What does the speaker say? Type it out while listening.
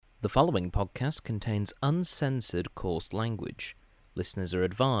The following podcast contains uncensored coarse language. Listeners are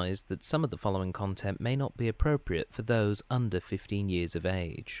advised that some of the following content may not be appropriate for those under 15 years of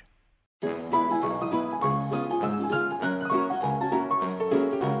age.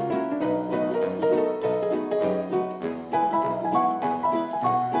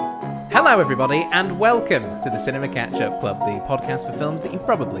 Hello everybody, and welcome to the Cinema Catch-Up Club, the podcast for films that you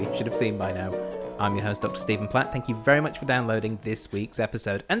probably should have seen by now. I'm your host, Dr. Stephen Platt. Thank you very much for downloading this week's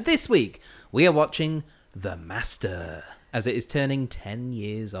episode. And this week, we are watching The Master, as it is turning 10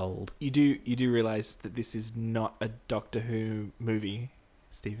 years old. You do realise that this is not a Doctor Who movie,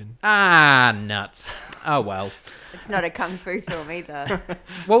 Stephen? Ah, nuts. Oh, well. It's not a kung fu film either.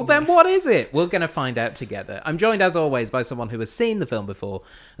 Well, then what is it? We're going to find out together. I'm joined, as always, by someone who has seen the film before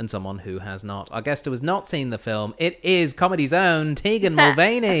and someone who has not. Our guest who has not seen the film, it is Comedy's own Tegan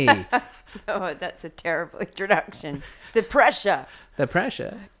Mulvaney. Oh, that's a terrible introduction. The pressure. The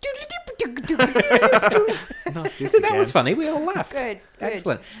pressure. Not this So that again. was funny. We all laughed. Good.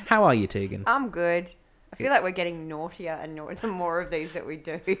 Excellent. How are you, Tegan? I'm good. I feel like we're getting naughtier and the more of these that we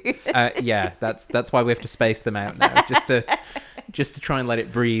do. Yeah, that's why we have to space them out now, just to try and let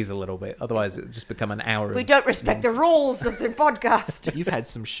it breathe a little bit. Otherwise, it'll just become an hour. We of don't respect nonsense. the rules of the podcast. You've had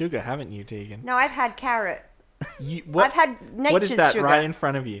some sugar, haven't you, Tegan? No, I've had carrot. What, I've had nature's what is that sugar. right in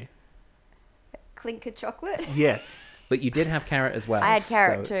front of you? Clinker chocolate. Yes. But you did have carrot as well. I had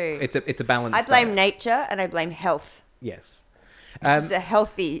carrot so too. It's a balanced. I blame diet. nature and I blame health. Yes. This is a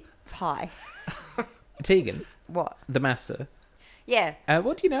healthy pie. Tegan, What? The Master. Yeah,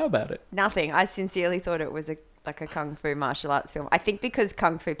 What do you know about it? nothing. I sincerely thought it was a kung fu martial arts film. I think because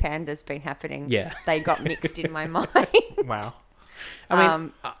Kung Fu Panda's been happening, Yeah. they got mixed in my mind. Wow. I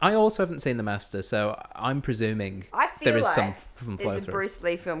mean, I also haven't seen The Master, so I'm presuming I feel there is like some flow there's a through. Bruce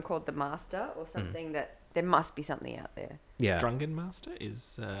Lee film called The Master or something that there must be something out there. Yeah. Drunken Master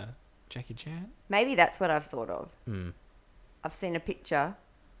is Jackie Chan. Maybe that's what I've thought of. Mm. I've seen a picture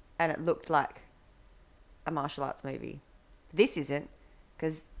and it looked like a martial arts movie. This isn't,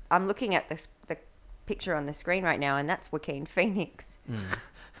 because I'm looking at the picture on the screen right now and that's Joaquin Phoenix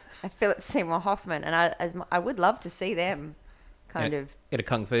and Philip Seymour Hoffman, and I would love to see them kind of. In a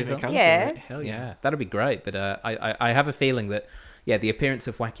kung fu In a film. kung fu Yeah. movie. Hell yeah. Yeah, that'd be great. But I have a feeling that, yeah, the appearance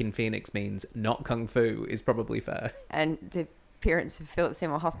of Joaquin Phoenix means not kung fu is probably fair. And the appearance of Philip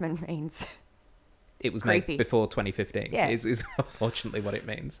Seymour Hoffman means, It was Creepy. made before 2015. Yeah. Is unfortunately what it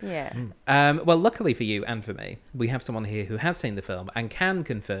means. yeah. Well, luckily for you and for me, we have someone here who has seen the film and can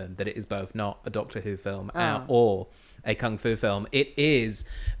confirm that it is both not a Doctor Who film or a kung fu film. It is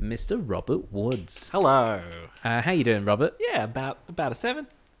Mr. Robert Woods. Hello. How you doing, Robert? Yeah, about a 7.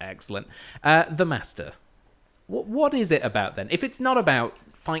 Excellent. The Master. What is it about then? If it's not about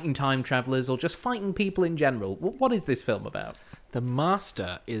fighting time travelers or just fighting people in general, what is this film about? The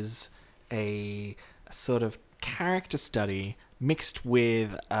Master is a sort of character study mixed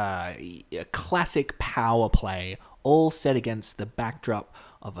with a classic power play, all set against the backdrop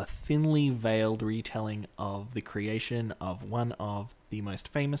of a thinly veiled retelling of the creation of one of the most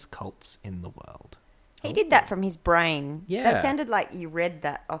famous cults in the world. He did that from his brain. Yeah. That sounded like you read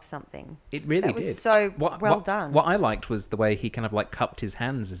that off something. It really That was did. so well done. What I liked was the way he kind of like cupped his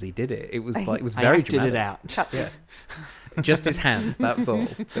hands as he did it. It was like it was I very acted dramatic. it out. Cut Yeah. this. Just his hands. That's all.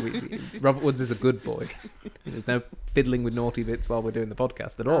 Robert Woods is a good boy. There's no fiddling with naughty bits while we're doing the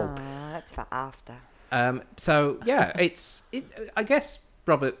podcast at all. That's for after. So yeah, I guess,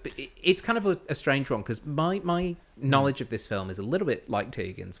 Robert, it's kind of a strange one because my knowledge of this film is a little bit like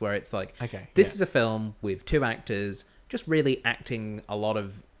Tegan's, where it's like, Okay, this yeah. is a film with two actors just really acting a lot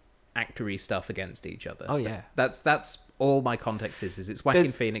of actory stuff against each other. Oh, yeah. That's all my context is it's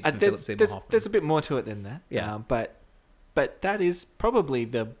Joaquin Phoenix and Philip Seymour Hoffman. There's a bit more to it than that. Yeah. But that is probably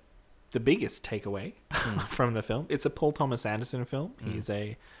the biggest takeaway from the film. It's a Paul Thomas Anderson film. He's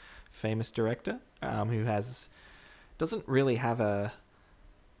a famous director who doesn't really have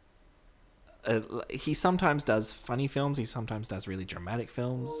he sometimes does funny films. He sometimes does really dramatic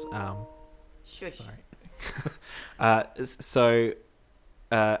films. Shush. Sorry.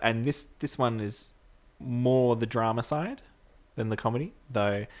 And this one is more the drama side than the comedy,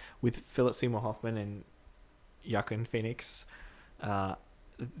 though. With Philip Seymour Hoffman and Joaquin Phoenix,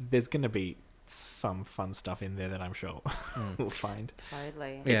 there's going to be some fun stuff in there that I'm sure we'll find.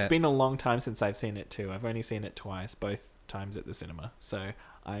 Totally. Yeah. It's been a long time since I've seen it too. I've only seen it twice, both times at the cinema. So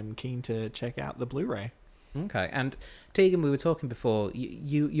I'm keen to check out the Blu-ray. Okay, and Tegan, we were talking before.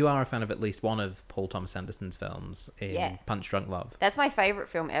 You are a fan of at least one of Paul Thomas Anderson's films in Yeah. Punch Drunk Love. That's my favourite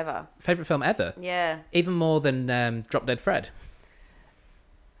film ever. Favorite film ever? Yeah. Even more than Drop Dead Fred.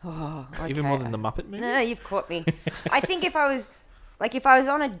 Oh, Even okay. more than the Muppet movie? No, you've caught me. I think if I was Like if I was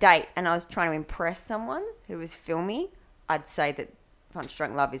on a date and I was trying to impress someone who was filmy, I'd say that Punch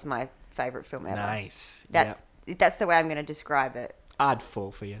Drunk Love is my favourite film ever. Nice. That's the way I'm going to describe it. I'd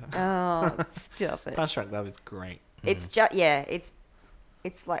fall for you. Oh, stop it. Punch Drunk Love is great. It's just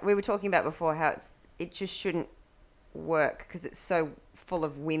it's like we were talking about before how it just shouldn't work because it's so full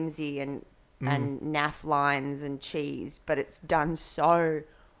of whimsy and naff lines and cheese, but it's done so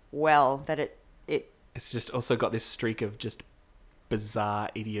well that it's just also got this streak of just bizarre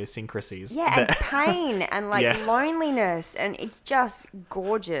idiosyncrasies. Yeah, and pain and like Yeah. loneliness, and it's just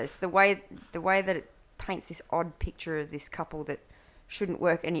gorgeous the way that it paints this odd picture of this couple that shouldn't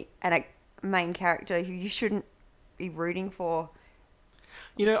work and a main character who you shouldn't be rooting for.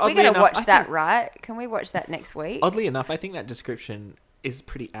 You know, We're oddly going to enough, watch I that, think- right? Can we watch that next week? Oddly enough, I think that description is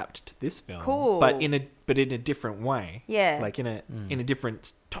pretty apt to this film. Cool. But in a different way. Yeah. Like in a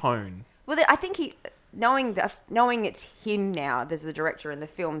different tone. Well, I think knowing it's him now, there's the director and the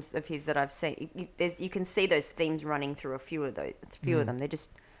films of his that I've seen. You can see those themes running through a few of them. They're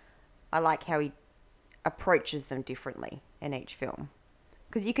just, I like how he approaches them differently in each film.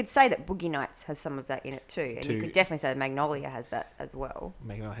 Because you could say that Boogie Nights has some of that in it too, and you could definitely say that Magnolia has that as well.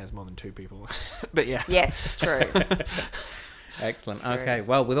 Magnolia has more than 2 people, but yeah. Yes, true. Excellent. True. Okay,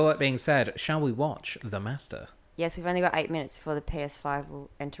 well, with all that being said, shall we watch The Master? Yes, we've only got 8 minutes before the PS5 will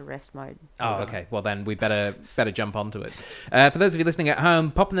enter rest mode. Oh, okay. Well, then we better jump onto it. For those of you listening at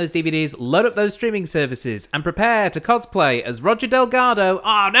home, pop in those DVDs, load up those streaming services, and prepare to cosplay as Roger Delgado.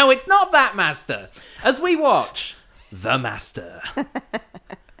 Oh, no, it's not that Master. As we watch The Master.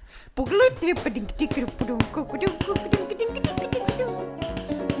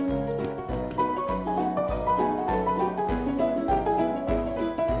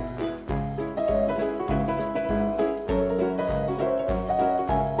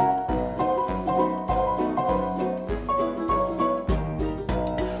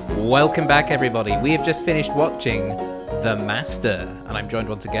 Welcome back, everybody. We have just finished watching The Master, and I'm joined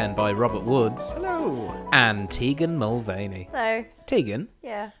once again by Robert Woods. Hello. And Tegan Mulvaney. Hello. Tegan,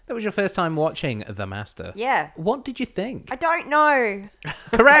 Yeah. that was your first time watching The Master. Yeah. What did you think? I don't know.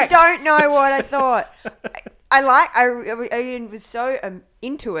 Correct. I don't know what I thought. I was so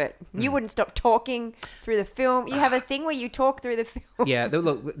into it. You wouldn't stop talking through the film. You have a thing where you talk through the film. Yeah,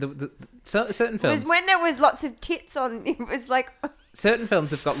 look, certain It films. was when there was lots of tits on. It was like Certain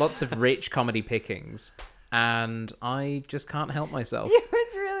films have got lots of rich comedy pickings, and I just can't help myself. it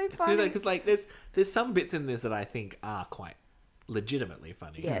was really funny. Because like there's some bits in this that I think are quite legitimately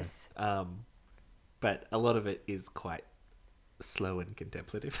funny. Yes. But a lot of it is quite slow and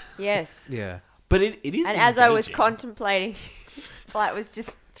contemplative. Yes. Yeah. But it is. And as I was engaging. contemplating, Flight was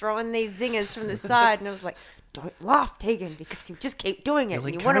just throwing these zingers from the side, and I was like, "Don't laugh, Tegan, because you just keep doing it, You're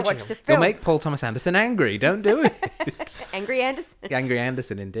and you want to encouraging watch the You'll film." make Paul Thomas Anderson angry. Don't do it. Angry Anderson. Angry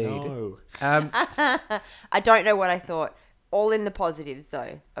Anderson, indeed. No. I don't know what I thought. All in the positives,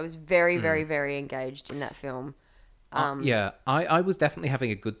 though. I was very, very, very engaged in that film. Yeah, I was definitely having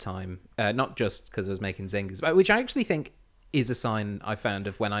a good time. Not just because I was making zingers, but which I actually think is a sign I found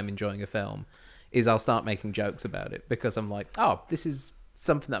of when I'm enjoying a film, is I'll start making jokes about it because I'm like, oh, this is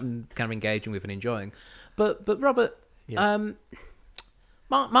something that I'm kind of engaging with and enjoying. But Robert, Yeah.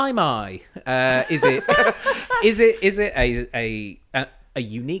 is it a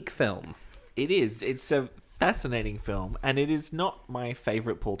unique film? It is. It's a fascinating film, and it is not my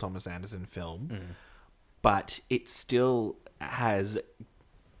favorite Paul Thomas Anderson film, but it still has,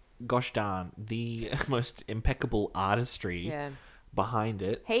 gosh darn, the most impeccable artistry Yeah. behind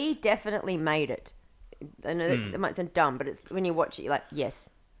it. He definitely made it. I know that might sound dumb, but it's when you watch it, you're like, yes,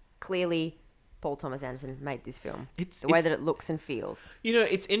 clearly Paul Thomas Anderson made this film. The way that it looks and feels. You know,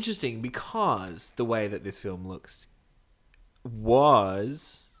 it's interesting because the way that this film looks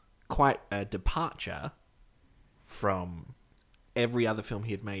was quite a departure from every other film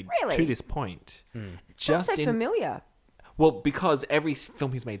he had made Really? to this point. It's not so familiar. Well, because every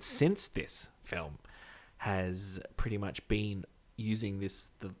film he's made since this film has pretty much been using this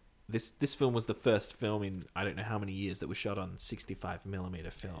film was the first film in I don't know how many years that was shot on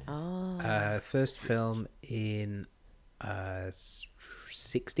 65mm film. Oh. First film in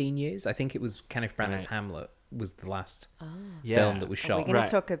 16 years. I think it was Kenneth Branagh's Right. Hamlet was the last Yeah. film that was Are we shot. going Right.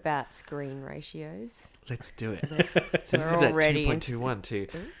 to talk about screen ratios? Let's do it. So this We're is at already 2.21 to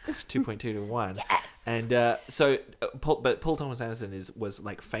 2.2 to 1. Yes. And Paul Thomas Anderson was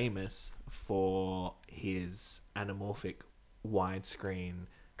like famous for his anamorphic widescreen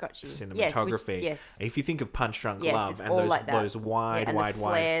Got you. cinematography. Yes. If you think of Punch Drunk Yes, Love it's and all those like that. those wide, Yeah, and the wide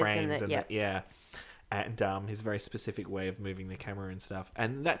flares and frames the- and yep. and his very specific way of moving the camera and stuff,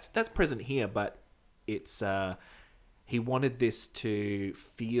 and that's present here, but it's he wanted this to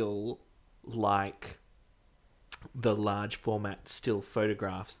feel like the large format still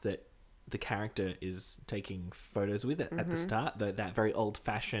photographs that the character is taking photos with it at the start. That very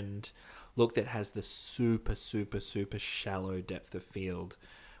old-fashioned look that has the super, super, super shallow depth of field,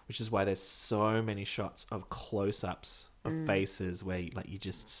 which is why there's so many shots of close-ups of faces where like you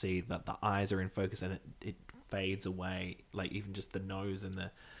just see that the eyes are in focus and it fades away. Like even just the nose and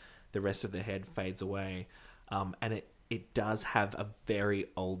the rest of the head fades away. And it does have a very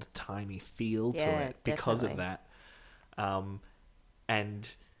old-timey feel to it because of that. And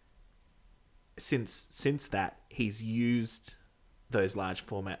since that, he's used those large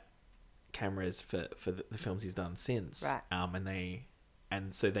format cameras for the films he's done since. Right.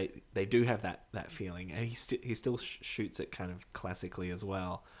 And so they do have that feeling. And he still shoots it kind of classically as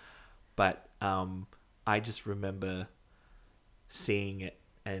well. But I just remember seeing it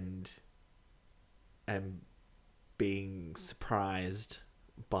and being surprised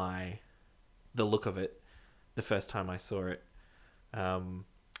by the look of it the first time I saw it. And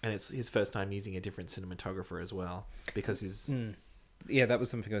it's his first time using a different cinematographer as well, because he's... Yeah, that was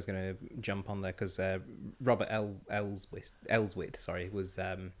something I was going to jump on there, because Robert Elswit,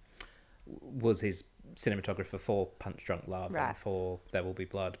 was his cinematographer for Punch Drunk Love and for There Will Be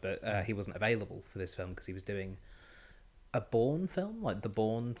Blood, but he wasn't available for this film because he was doing a Bourne film, like the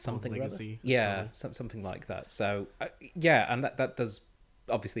Bourne something Legacy, yeah, something like that. So yeah, and that does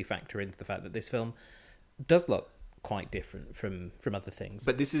obviously factor into the fact that this film does look quite different from other things.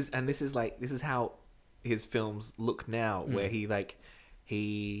 But this is how his films look now, where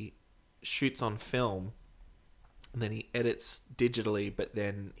he shoots on film and then he edits digitally, but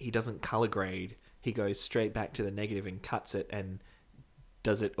then he doesn't color grade. He goes straight back to the negative and cuts it and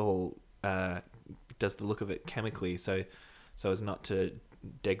does it all, does the look of it chemically, so as not to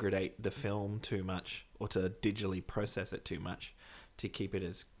degrade the film too much or to digitally process it too much, to keep it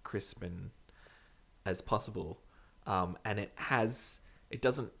as crisp and as possible. And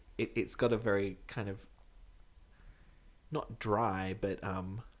it's got a very kind of, not dry, but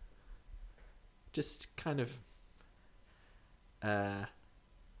just kind of a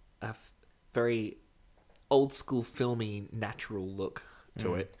very old school filmy natural look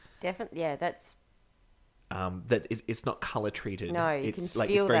to it. Definitely, yeah, that's... that it's not color treated. No, you it's can like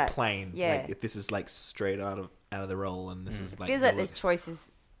feel it's very that. plain. Yeah. Like this is like straight out of the roll, and this is like feels the like there's look.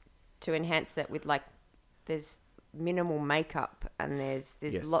 choices to enhance that with, like, there's minimal makeup and there's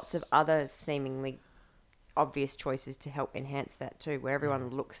Yes. lots of other seemingly obvious choices to help enhance that too, where everyone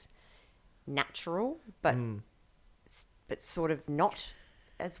looks natural, but sort of not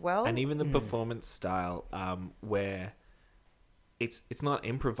as well. And even the performance style, where it's not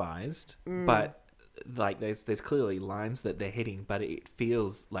improvised, but like there's clearly lines that they're hitting, but it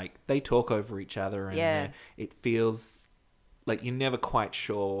feels like they talk over each other, and it feels like you're never quite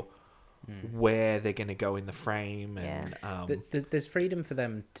sure where they're going to go in the frame, and There's freedom for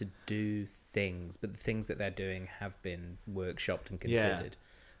them to do things, but the things that they're doing have been workshopped and considered.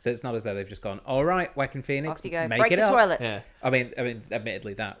 So it's not as though they've just gone, all right, Joaquin Phoenix, Off you go. make Break it the up. toilet. yeah. I mean,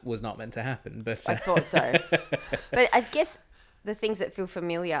 admittedly, that was not meant to happen, but I thought so. But I guess the things that feel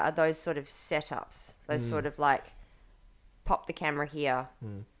familiar are those sort of setups, those sort of like pop the camera here,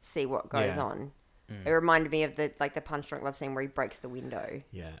 see what goes on. It reminded me of the Punch Drunk Love scene where he breaks the window.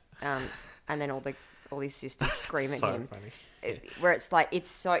 Yeah. And then all his sisters scream at So him. funny. Where it's like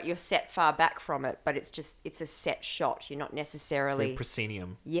you're set far back from it, but it's a set shot. You're not necessarily Very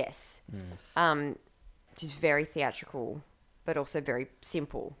proscenium. yes, just very theatrical, but also very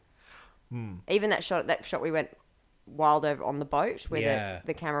simple. Even that shot we went wild over on the boat, where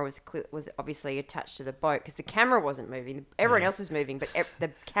the camera was obviously attached to the boat because the camera wasn't moving. Everyone else was moving, but the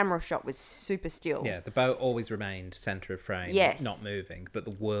camera shot was super still. yeah, the boat always remained center of frame, Yes. not moving, but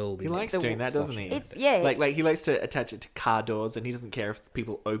the world He is likes doing that, doesn't he? It's Like he likes to attach it to car doors, and he doesn't care if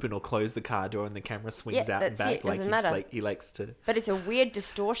people open or close the car door, and the camera swings out and that's back. it, Like doesn't he's matter. like he likes to. But it's a weird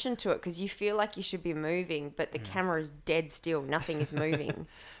distortion to it because you feel like you should be moving, but the camera is dead still. Nothing is moving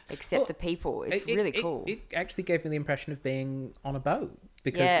except the people. It's really cool. It actually gave me the impression of being on a boat,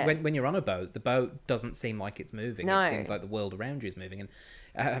 because when you're on a boat, the boat doesn't seem like it's moving. No. It seems like the world around you is moving. And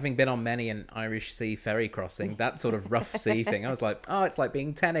having been on many an Irish Sea ferry crossing, that sort of rough sea thing, I was like, oh, it's like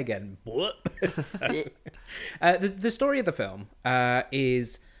being 10 again. What? The story of the film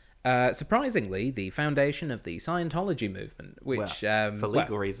is surprisingly the foundation of the Scientology movement, which for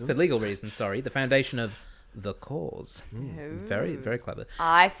legal reasons. For legal reasons, sorry, the foundation of the cause. Very, very clever.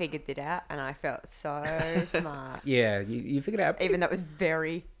 I figured it out, and I felt so smart. Yeah, you figured it out. Even though it was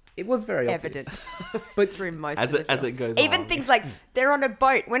very It was very evident, obvious. But through most As of the it film. goes Even along. things like they're on a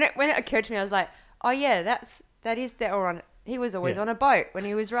boat. When it occurred to me, I was like, oh yeah, That is the on. He was always Yeah. on a boat when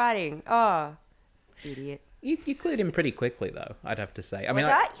he was riding. Oh, idiot. You clued in pretty quickly, though, I'd have to say. I Was mean,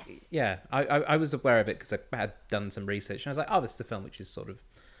 that? Yes. yeah, I was aware of it because I had done some research, and I was like, oh, this is a film which is sort of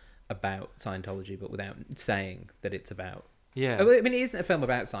about Scientology, but without saying that it's about... Yeah. I mean, it isn't a film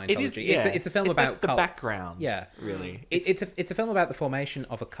about Scientology. It is, yeah. It's a film about That's the cults. background. Yeah. Really. It's a film about the formation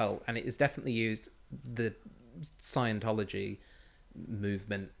of a cult, and it has definitely used the Scientology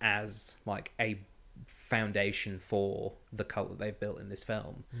movement as like a foundation for the cult that they've built in this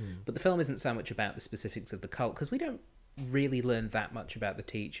film. But the film isn't so much about the specifics of the cult, because we don't really learn that much about the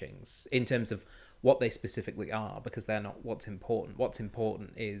teachings in terms of what they specifically are, because they're not what's important. What's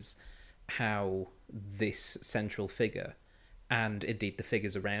important is how this central figure, and indeed the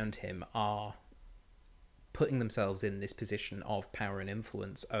figures around him, are putting themselves in this position of power and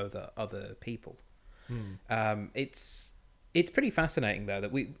influence over other people. It's pretty fascinating, though,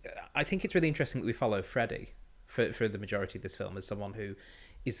 that I think it's really interesting that we follow Freddy for the majority of this film as someone who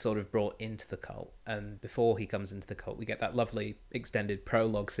is sort of brought into the cult, and before he comes into the cult, we get that lovely extended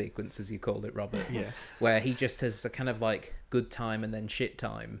prologue sequence, as you called it, Robert, where he just has a kind of like good time and then shit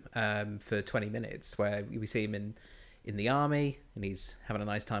time for 20 minutes, where we see him in the army, and he's having a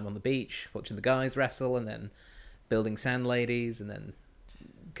nice time on the beach, watching the guys wrestle, and then building sand ladies, and then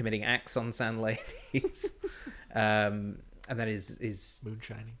committing acts on sand ladies. And then his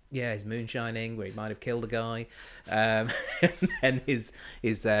moonshining. Yeah, his moonshining, where he might have killed a guy. And then his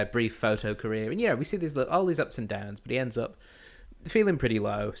brief photo career. And, we see all these ups and downs, but he ends up feeling pretty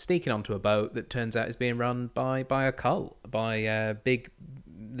low, sneaking onto a boat that turns out is being run by a cult, by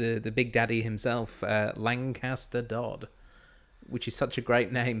the big daddy himself, Lancaster Dodd, which is such a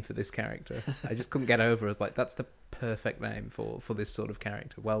great name for this character. I just couldn't get over. I was like, that's the perfect name for this sort of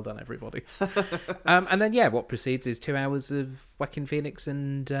character. Well done, everybody. And then, what proceeds is 2 hours of Joaquin Phoenix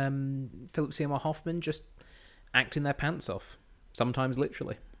and Philip Seymour Hoffman just acting their pants off, sometimes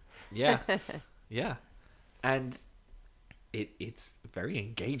literally. Yeah. Yeah. And it's very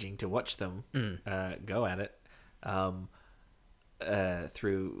engaging to watch them go at it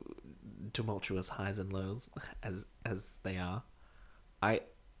through tumultuous highs and lows as they are. I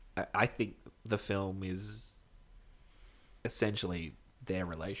think the film is essentially their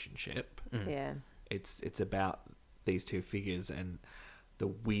relationship. Yeah. It's about these two figures and the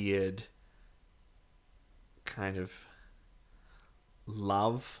weird kind of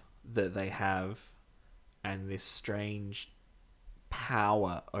love that they have and this strange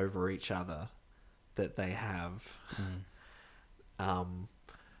power over each other that they have.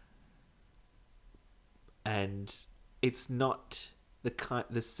 And it's not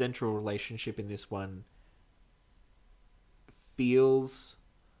the central relationship in this one feels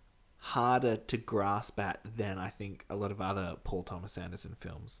harder to grasp at than I think a lot of other Paul Thomas Anderson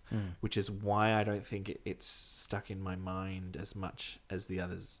films, which is why I don't think it's stuck in my mind as much as the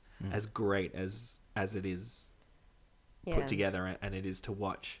others, as great as it is put together and it is to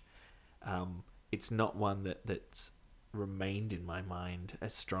watch. It's not one that's remained in my mind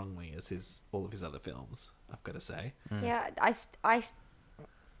as strongly as all of his other films, I've got to say. Yeah, I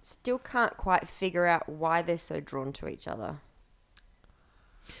still can't quite figure out why they're so drawn to each other.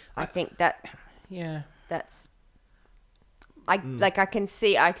 I think that that's I can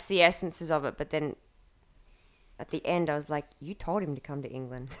see essences of it, but then at the end I was like, you told him to come to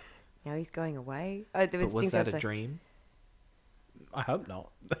England. Now he's going away. Oh, there was But was things that I a dream? I hope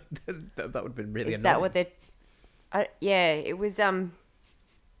not. That would have been really Is annoying. that what they're... it was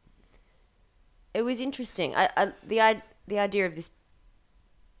interesting. The idea of this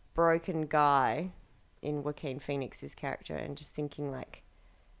broken guy in Joaquin Phoenix's character, and just thinking like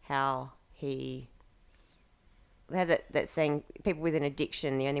how he had that saying, people with an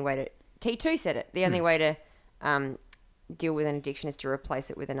addiction, the only way to... T2 said it. The only way to deal with an addiction is to replace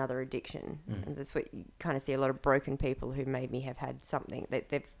it with another addiction. And that's what you kind of see a lot of broken people who maybe have had something that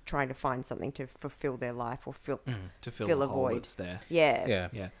they're trying to find something to fulfill their life or fill the a hole void. that's there.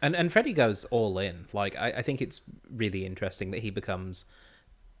 Yeah. And Freddie goes all in. Like, I think it's really interesting that he becomes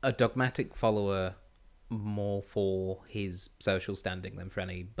a dogmatic follower more for his social standing than for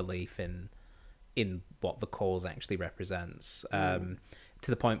any belief in what the cause actually represents. To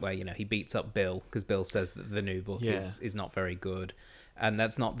the point where, he beats up Bill because Bill says that the new book is not very good. And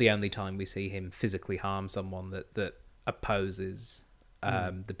that's not the only time we see him physically harm someone that opposes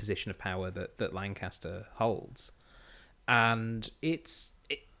the position of power that Lancaster holds. And it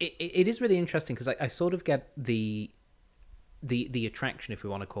is really interesting because I sort of get the attraction, if we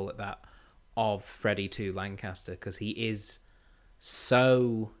want to call it that, of Freddie to Lancaster, because he is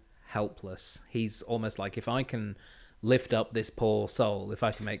so helpless. He's almost like, if I can lift up this poor soul, if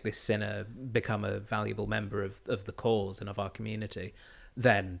I can make this sinner become a valuable member of the cause and of our community,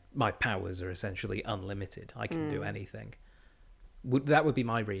 then my powers are essentially unlimited. I can do anything. That would be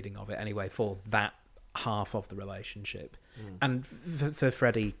my reading of it anyway, for that half of the relationship. And for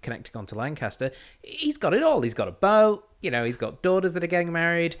Freddie connecting onto Lancaster, he's got it all. He's got a boat, he's got daughters that are getting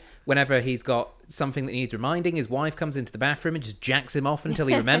married. Whenever he's got something that needs reminding, his wife comes into the bathroom and just jacks him off until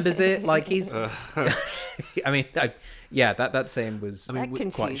he remembers it. Like he's I mean, that scene was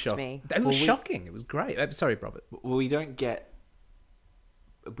that quite shocking. me. It was shocking. It was great. Sorry, Robert. Well, we don't get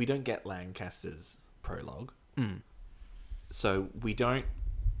Lancaster's prologue. So we don't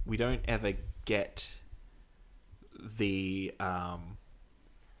ever get the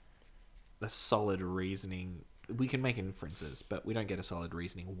solid reasoning. We can make inferences, but we don't get a solid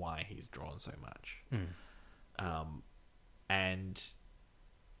reasoning why he's drawn so much. And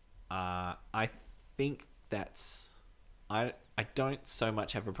I think that's I don't so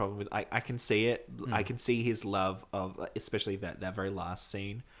much have a problem with. I can see it. I can see his love of, especially that very last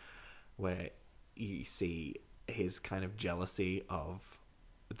scene where you see his kind of jealousy of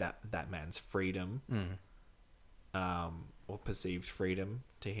that man's freedom, or perceived freedom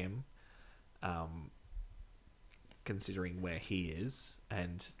to him, considering where he is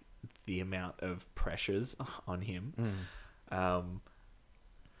and the amount of pressures on him.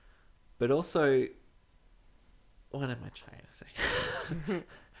 But also, what am I trying to say?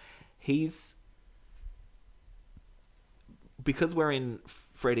 Because we're in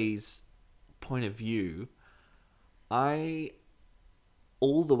Freddie's point of view,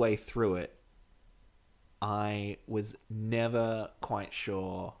 all the way through it, I was never quite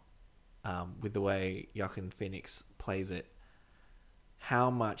sure, with the way Joaquin Phoenix plays it, how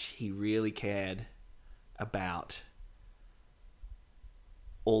much he really cared about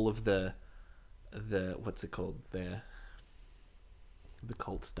all of the what's it called, the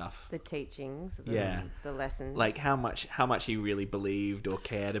cult stuff, The teachings, the lessons. Like how much he really believed or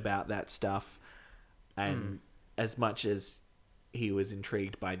cared about that stuff, and as much as he was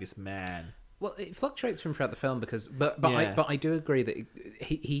intrigued by this man. Well, it fluctuates from throughout the film but I do agree that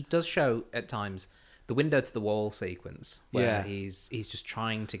he does show at times the window to the wall sequence where he's just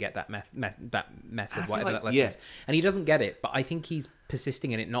trying to get that method, whatever that lesson is, and he doesn't get it. But I think he's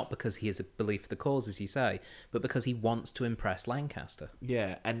persisting in it not because he has a belief for the cause, as you say, but because he wants to impress Lancaster.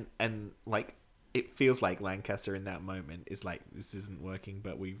 Yeah, and like it feels like Lancaster in that moment is like, this isn't working,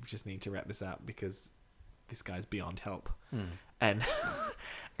 but we just need to wrap this up because this guy's beyond help. And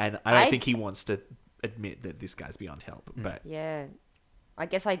and I don't think he wants to admit that this guy's beyond help. But yeah, I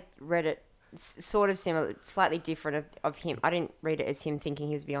guess I read it sort of similar, slightly different of him. I didn't read it as him thinking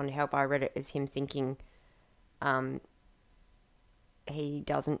he was beyond help. I read it as him thinking he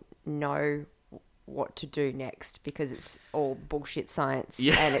doesn't know what to do next because it's all bullshit science.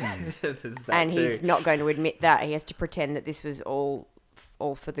 And it's and he's not going to admit that. He has to pretend that this was all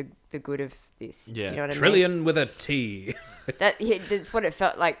for the good of this. Yeah. You know what Trillion I mean? with a T. That's what it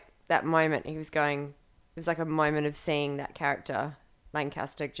felt like, that moment. He was going, it was like a moment of seeing that character,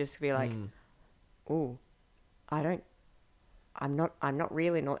 Lancaster, just be like, oh, I'm not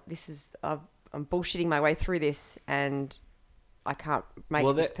really, this is, I'm bullshitting my way through this and I can't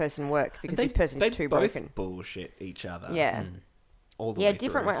make this person work because this person's too broken. They both bullshit each other. Yeah. All the way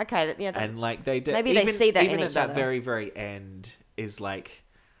different through. way. Okay. Yeah. And like they do. Maybe they see that in even each at that other. very, very end is like,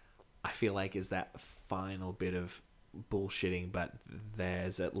 I feel like is that final bit of bullshitting, but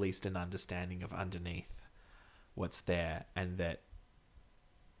there's at least an understanding of underneath what's there, and that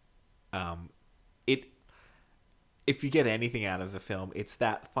if you get anything out of the film, it's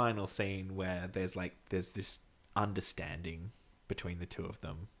that final scene where there's this understanding between the two of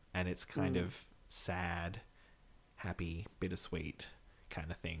them, and it's kind of sad, happy, bittersweet kind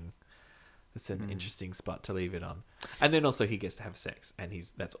of thing. It's an interesting spot to leave it on. And then also he gets to have sex, and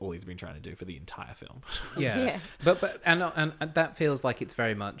that's all he's been trying to do for the entire film. Yeah. But that feels like it's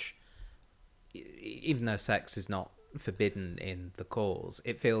very much, even though sex is not forbidden in the cause,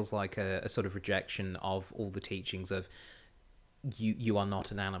 it feels like a sort of rejection of all the teachings of you are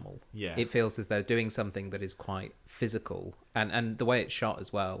not an animal. Yeah. It feels as though doing something that is quite physical, and the way it's shot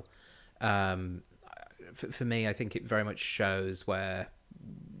as well, for me, I think it very much shows where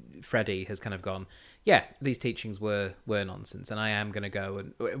Freddie has kind of gone, yeah, these teachings were nonsense, and I am going to go,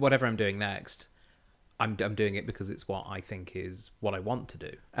 and whatever I'm doing next, I'm doing it because it's what I think is what I want to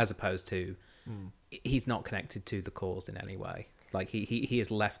do, as opposed to he's not connected to the cause in any way. Like he has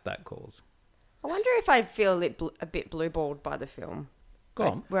left that cause. I wonder if I feel a bit blue-balled by the film. Go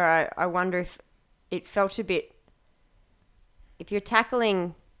on. Where I wonder if it felt a bit, if you're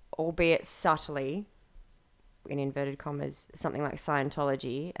tackling, albeit subtly, in inverted commas, something like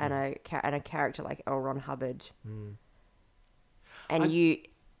Scientology and a character like L. Ron Hubbard, and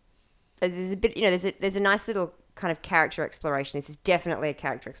there's a bit, there's a nice little kind of character exploration. This is definitely a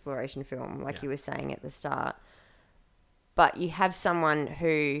character exploration film, like you were saying at the start. But you have someone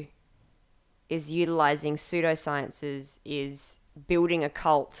who is utilizing pseudosciences, is building a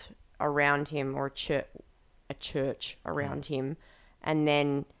cult around him, or a church around him, and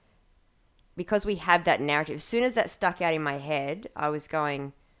then because we have that narrative, as soon as that stuck out in my head, I was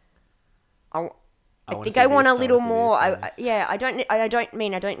going, I think I want a little more. I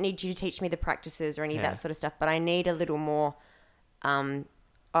don't need you to teach me the practices or any of that sort of stuff, but I need a little more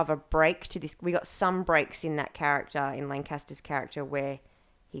of a break to this. We got some breaks in that character, in Lancaster's character, where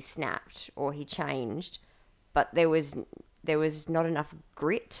he snapped or he changed, but there was not enough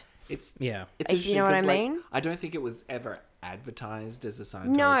grit. It's if you know what I mean. I don't think it was ever advertised as a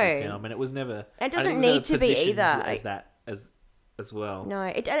Scientology film, and it was never. It doesn't need to be either. As that as well. No,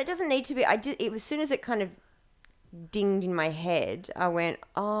 it doesn't need to be. It was as soon as it kind of dinged in my head, I went,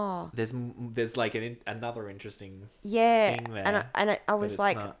 oh. There's like another interesting thing there. And I was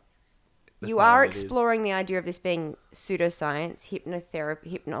like, you are exploring the idea of this being pseudoscience,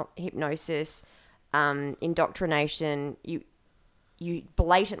 hypnotherapy, hypnosis, indoctrination. You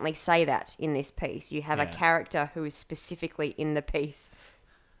blatantly say that in this piece. You have a character who is specifically in the piece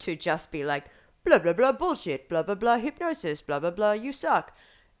to just be like, blah, blah, blah, bullshit, blah, blah, blah, hypnosis, blah, blah, blah, you suck.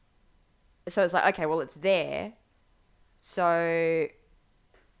 So it's like, okay, well, it's there. So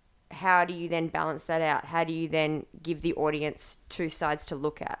how do you then balance that out? How do you then give the audience two sides to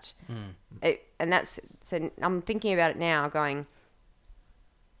look at? So I'm thinking about it now going,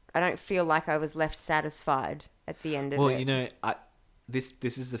 I don't feel like I was left satisfied at the end of it. Well, this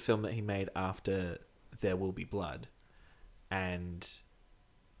is the film that he made after There Will Be Blood, and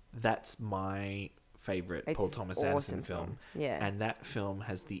that's my favorite Paul Thomas Anderson film. Yeah, and that film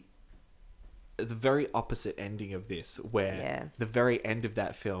has the very opposite ending of this, where the very end of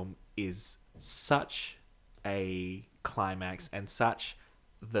that film is such a climax and such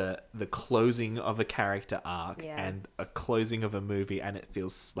the closing of a character arc and a closing of a movie, and it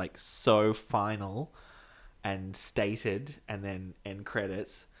feels like so final and stated, and then end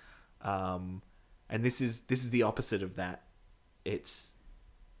credits. And this is the opposite of that. It's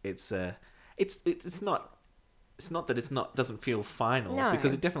not that it's not doesn't feel final,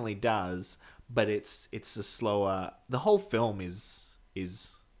 because it definitely does, but it's a slower. The whole film is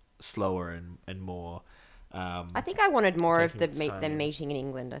slower and more. I think I wanted more of them meeting in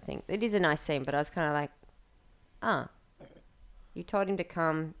England. I think it is a nice scene, but I was kind of like, you told him to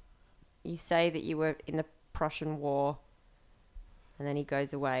come. You say that you were in the Prussian War, and then he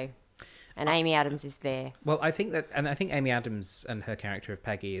goes away, and Amy Adams is there. Well, I think Amy Adams and her character of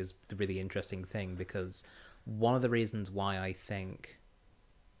Peggy is the really interesting thing, because one of the reasons why I think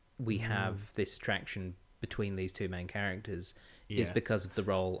we have this attraction between these two main characters is because of the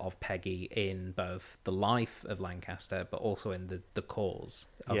role of Peggy in both the life of Lancaster, but also in the cause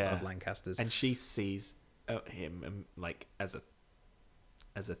of Lancaster's. And she sees him like as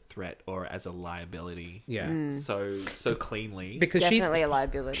a threat or as a liability. Yeah. So cleanly. Because definitely a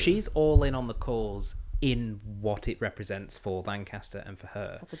liability. She's all in on the cause in what it represents for Lancaster and for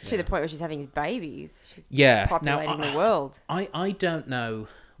her. To the point where she's having his babies. She's populating the world. I don't know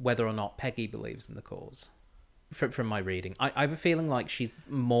whether or not Peggy believes in the cause. From my reading, I have a feeling like she's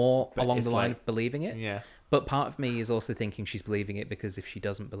more along the line of believing it. Yeah. But part of me is also thinking she's believing it because if she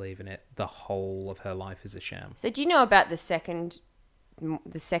doesn't believe in it, the whole of her life is a sham. So do you know about the second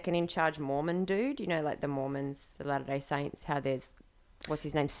in charge Mormon dude? You know, like the Mormons, the Latter-day Saints, how there's, what's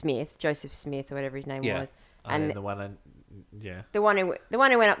his name, Joseph Smith or whatever his name was. And the one who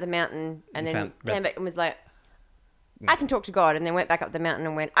went up the mountain and then came back and was like, I can talk to God, and then went back up the mountain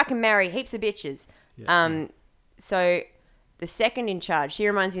and went, I can marry heaps of bitches. Yeah. So the second in charge, she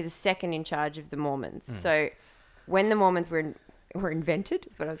reminds me of the second in charge of the Mormons. So when the Mormons were invented,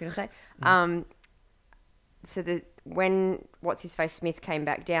 is what I was going to say. When what's-his-face Smith came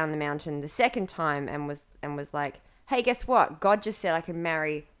back down the mountain the second time and was like, hey, guess what? God just said I can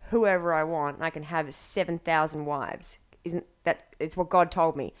marry whoever I want and I can have 7,000 wives. It's what God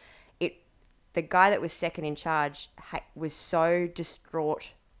told me. The guy that was second in charge was so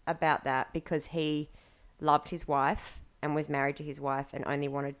distraught about that because he loved his wife and was married to his wife and only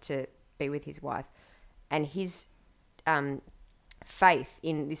wanted to be with his wife. And his faith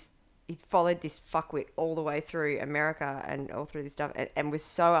in this, he followed this fuckwit all the way through America and all through this stuff and was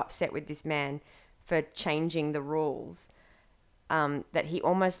so upset with this man for changing the rules that he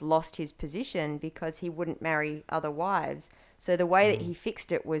almost lost his position because he wouldn't marry other wives. So the way that he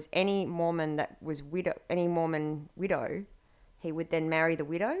fixed it was any Mormon widow, he would then marry the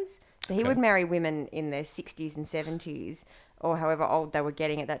widows. So he would marry women in their 60s and 70s, or however old they were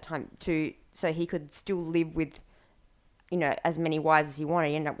getting at that time, so he could still live with, as many wives as he wanted.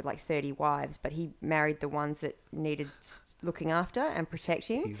 He ended up with like 30 wives, but he married the ones that needed looking after and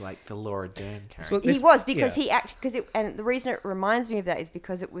protecting. He's like the Laura Dern character. He was, because and the reason it reminds me of that is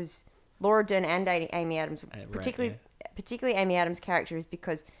because it was Laura Dern and Amy Adams, particularly Amy Adams' character, is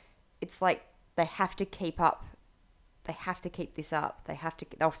because it's like they have to keep up. They have to keep this up.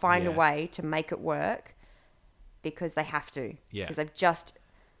 They'll find a way to make it work because they have to. Yeah. Because they've just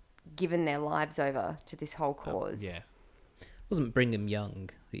given their lives over to this whole cause. Wasn't Brigham Young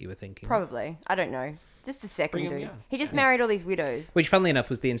that you were thinking? Probably. I don't know. Just the second dude. He just married all these widows. Which, funnily enough,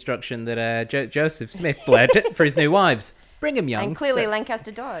 was the instruction that Joseph Smith led for his new wives. Brigham Young. And clearly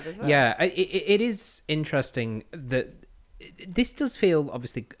Lancaster died as well. Yeah, it is interesting that this does feel,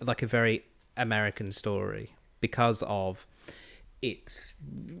 obviously, like a very American story because of its,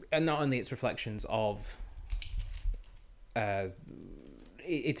 and not only its reflections of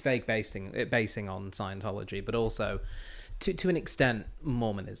its vague basing on Scientology, but also to an extent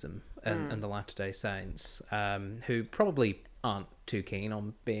Mormonism and the Latter-day Saints, who probably aren't too keen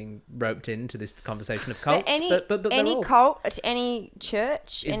on being roped into this conversation of cults. But any cult, any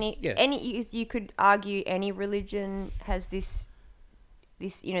church, you could argue any religion has this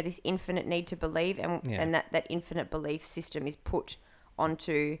infinite need to believe, and that infinite belief system is put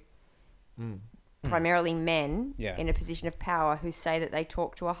onto primarily men in a position of power who say that they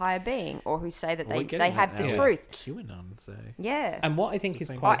talk to a higher being, or who say that they have the truth. QAnon, so. Yeah. And what I think is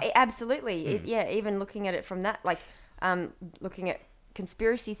quite... absolutely. Even looking at it from that, like looking at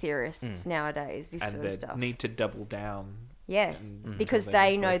conspiracy theorists nowadays, this sort of stuff. Need to double down. Yes, because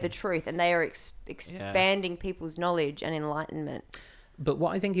they know the truth, and they are expanding people's knowledge and enlightenment. But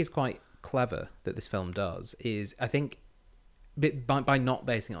what I think is quite clever that this film does is, I think, by not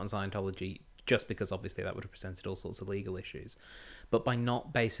basing it on Scientology, just because obviously that would have presented all sorts of legal issues, but by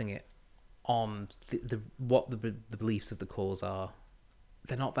not basing it on what the beliefs of the cause are,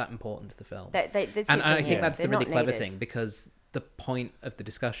 they're not that important to the film. And I think that's the really clever thing, because the point of the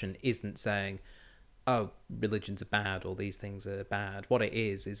discussion isn't saying, oh, religions are bad or these things are bad. What it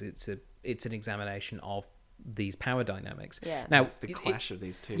is it's an examination of these power dynamics. Yeah. Now the clash of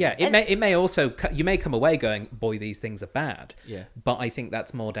these two. Yeah, it may also, you may come away going, boy, these things are bad. Yeah. But I think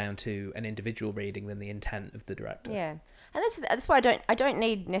that's more down to an individual reading than the intent of the director. Yeah. And that's why I don't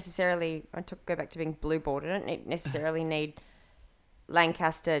need necessarily, go back to being blue-balled, I don't necessarily need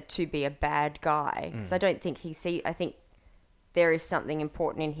Lancaster to be a bad guy, because I don't think I think there is something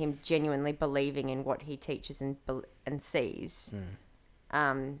important in him genuinely believing in what he teaches and sees,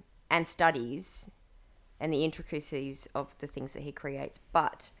 and studies, and the intricacies of the things that he creates.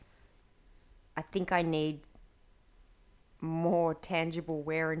 But I think I need more tangible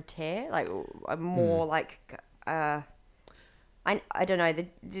wear and tear, like more like I don't know.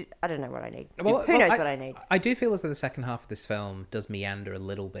 I don't know what I need. Who knows what I need? I do feel as though the second half of this film does meander a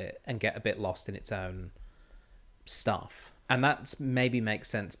little bit and get a bit lost in its own stuff, and that maybe makes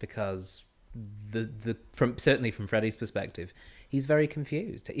sense because certainly from Freddie's perspective, he's very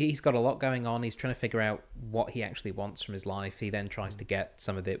confused. He's got a lot going on. He's trying to figure out what he actually wants from his life. He then tries to get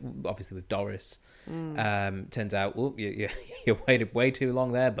some of it, obviously with Doris. Turns out, you waited way too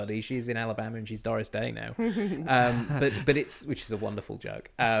long there, buddy. She's in Alabama and she's Doris Day now. But it's, which is a wonderful joke.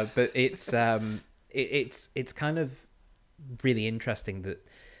 But it's kind of really interesting that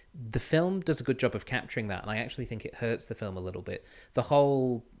the film does a good job of capturing that, and I actually think it hurts the film a little bit. The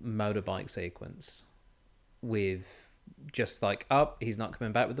whole motorbike sequence with just like, oh, he's not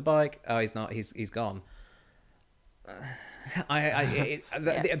coming back with the bike. Oh, he's not. He's gone.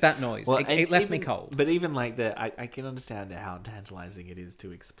 That noise. Well, it left me cold. But even like I can understand how tantalizing it is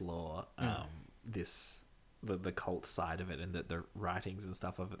to explore the cult side of it, and the writings and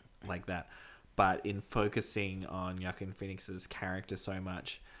stuff of it like that. But in focusing on Joaquin Phoenix's character so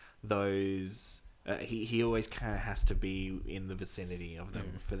much, those he always kind of has to be in the vicinity of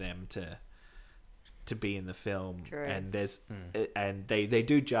them for them to be in the film. True. And and they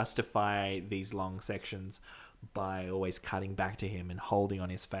do justify these long sections by always cutting back to him and holding on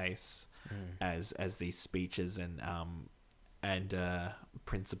his face as these speeches and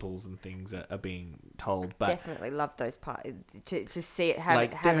principles and things are being told. But definitely love those parts to see it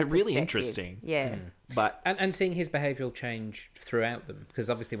have they're a really interesting. Yeah. But and seeing his behavioural change throughout them, because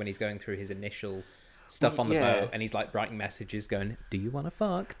obviously when he's going through his initial stuff on the boat and he's like writing messages going, do you want to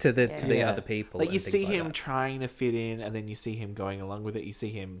fuck to the other people, like you see like him that. trying to fit in, and then you see him going along with it. You see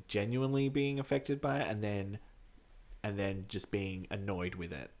him genuinely being affected by it, and then and then just being annoyed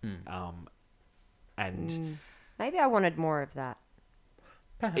with it. And Maybe I wanted more of that.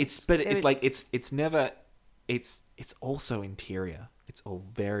 Perhaps. it's never, it's also interior. It's all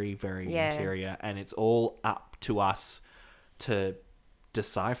very, very interior, and it's all up to us to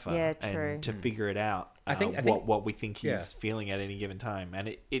decipher and to figure it out. I think what we think he's feeling at any given time,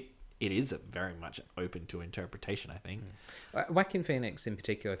 and it is very much open to interpretation, I think. Joaquin Phoenix in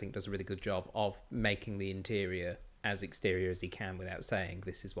particular, I think, does a really good job of making the interior as exterior as he can without saying,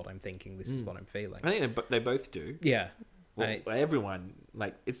 this is what I'm thinking, this is what I'm feeling. I think they both do. Yeah. Well, everyone,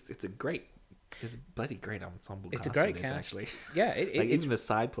 like, it's a bloody great ensemble cast. It's a great this, cast. Actually. Yeah. Even the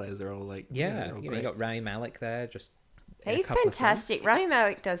side players are all like... Yeah, you got Rami Malek there, just... He's fantastic. Rami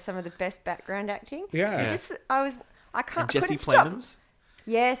Malek does some of the best background acting. Yeah. I Jesse couldn't stop. Plemons.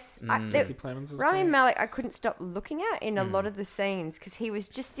 Yes. Jesse Plemons is Rami great. Malek, I couldn't stop looking at in a lot of the scenes because he was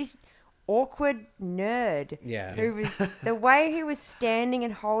just this awkward nerd. Yeah. Who was, the way he was standing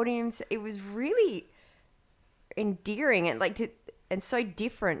and holding himself, it was really endearing and so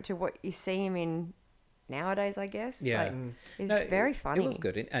different to what you see him in nowadays, I guess. Yeah. It's very funny. It was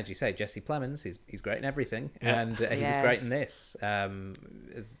good. As you say, Jesse Plemons, he's great in everything. Yeah. And he was great in this.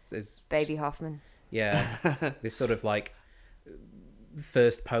 As Baby Hoffman. Yeah. This sort of like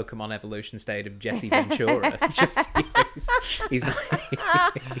first Pokemon evolution state of Jesse Ventura. He's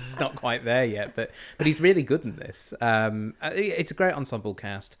not quite there yet, but he's really good in this. It's a great ensemble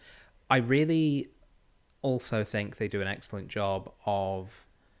cast. I really also think they do an excellent job of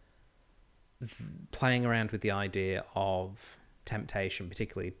playing around with the idea of temptation,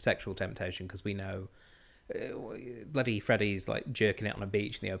 particularly sexual temptation, because we know bloody Freddy's like jerking it on a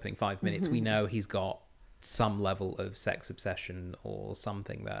beach in the opening 5 minutes. We know he's got some level of sex obsession or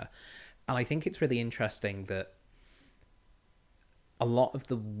something there. And I think it's really interesting that a lot of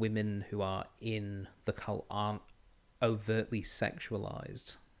the women who are in the cult aren't overtly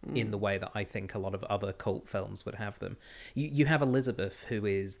sexualized in the way that I think a lot of other cult films would have them. You have Elizabeth, who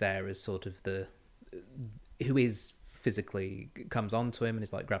is there as sort of who is physically, comes onto him and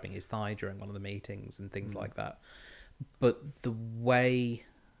is like grabbing his thigh during one of the meetings and things like that. But the way...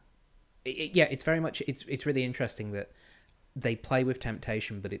 it's very much... It's really interesting that they play with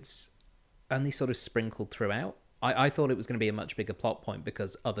temptation, but it's only sort of sprinkled throughout. I thought it was going to be a much bigger plot point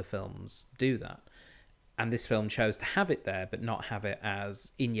because other films do that. And this film chose to have it there, but not have it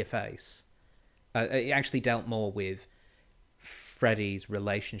as in your face. It actually dealt more with Freddy's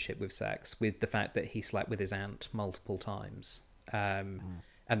relationship with sex, with the fact that he slept with his aunt multiple times, and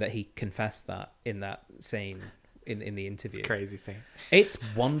that he confessed that in that scene in the interview. It's a crazy scene. It's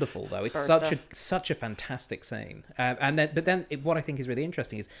wonderful though. It's such a fantastic scene. But then what I think is really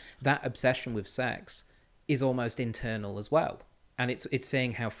interesting is that obsession with sex is almost internal as well, and it's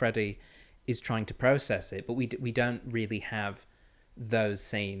seeing how Freddy is trying to process it, but we don't really have those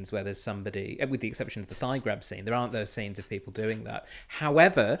scenes where there's somebody, with the exception of the thigh grab scene, there aren't those scenes of people doing that.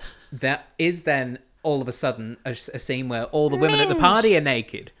 However, that is then all of a sudden a scene where all the women at the party are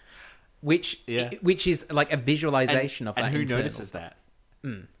naked, which is like a visualization of that. And who internal. notices that?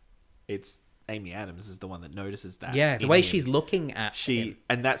 It's Amy Adams is the one that notices that. Yeah, the way she's looking at him.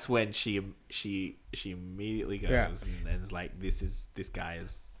 And that's when she immediately goes and is like, this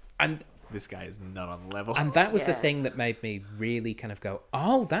guy is not on the level. And that was the thing that made me really kind of go,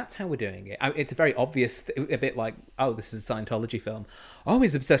 oh, that's how we're doing it. It's a very obvious, a bit like, oh, this is a Scientology film. Oh,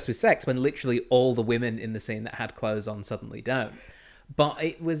 he's obsessed with sex, when literally all the women in the scene that had clothes on suddenly don't. But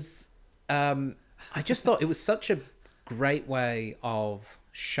it was, I just thought it was such a great way of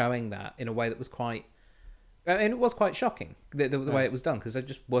showing that in a way that was quite, and it was quite shocking, the way it was done, because I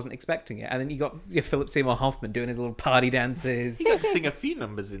just wasn't expecting it. And then you got Philip Seymour Hoffman doing his little party dances. He got to sing a few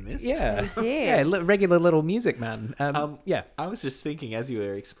numbers in this. Yeah, regular little music man. I was just thinking as you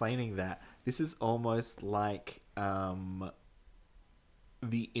were explaining that, this is almost like the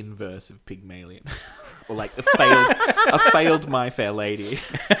inverse of Pygmalion, or like a failed My Fair Lady.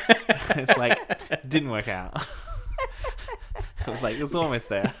 It's like, didn't work out. It was almost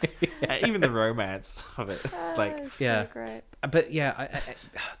there. Even the romance of it. It's like, so great. But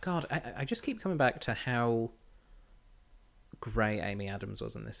I just keep coming back to how great Amy Adams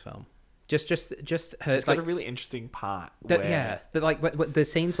was in this film. Just her. She's got a really interesting part. But like the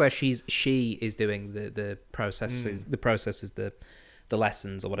scenes where she is doing the processes, the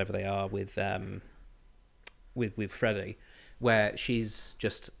lessons or whatever they are with Freddy, where she's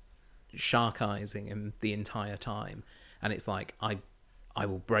just shark-eyesing him the entire time. And it's like, I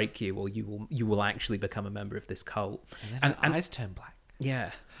will break you, or you will actually become a member of this cult. And her eyes turn black. Yeah,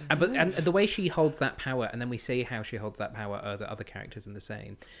 and the way she holds that power, and then we see how she holds that power over other characters in the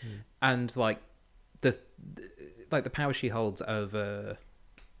scene, and like the like the power she holds over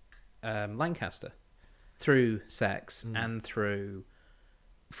Lancaster through sex and through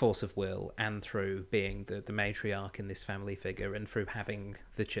force of will and through being the matriarch in this family figure and through having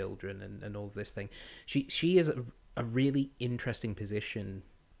the children and all of this thing. She is a really interesting position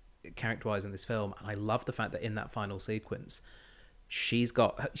character-wise in this film, and I love the fact that in that final sequence she's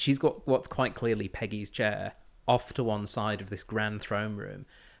got what's quite clearly Peggy's chair off to one side of this grand throne room,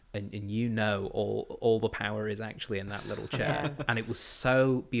 and all the power is actually in that little chair. And it was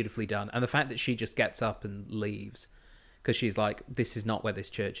so beautifully done. And the fact that she just gets up and leaves because she's like, this is not where this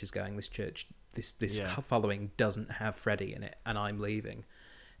church is going. This following doesn't have Freddie in it, and I'm leaving.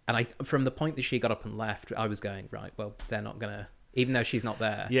 And from the point that she got up and left, I was going, right, well, they're not gonna, even though she's not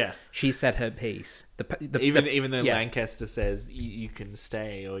there. Yeah, she said her piece. Even though Lancaster says you can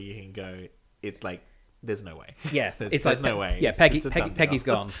stay or you can go, it's like there's no way. Yeah, there's no way. Yeah, Peggy's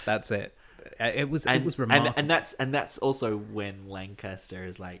gone. That's it. It was remarkable. And that's also when Lancaster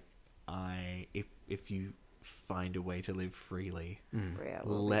is like, if you find a way to live freely,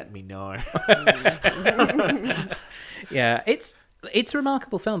 let me know. Yeah, it's a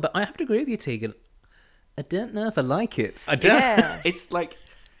remarkable film, but I have to agree with you, Tegan. I don't know if I like it. It's like,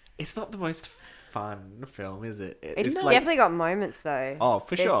 it's not the most fun film, is it? It's definitely got moments though. Oh,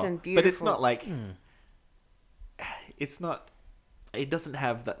 for There's sure. some beautiful... But it's not like it's not. It doesn't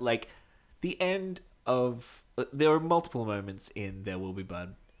have that, like, the end of. There are multiple moments in There Will Be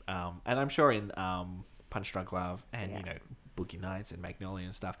Blood, and I'm sure in Punch Drunk Love and Boogie Nights and Magnolia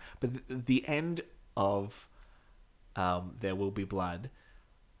and stuff. But the end of There Will Be Blood,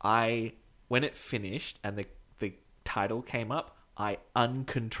 when it finished and the title came up, I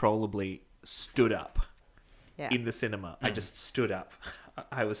uncontrollably stood up in the cinema. I just stood up.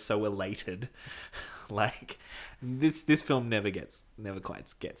 I was so elated. Like, this film never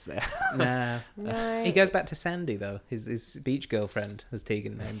quite gets there. No. He goes back to Sandy though, his beach girlfriend, as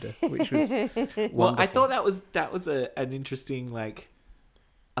Tegan named her, which was wonderful. Well, I thought that was an interesting, like,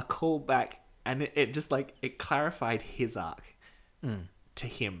 a callback, and it just, like, it clarified his arc to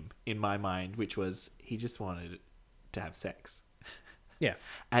him in my mind, which was he just wanted to have sex. Yeah,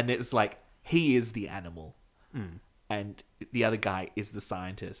 and it's like he is the animal, and the other guy is the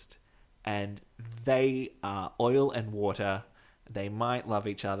scientist. And they are oil and water. They might love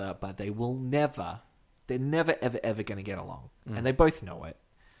each other, but they're never, ever going to get along. And they both know it.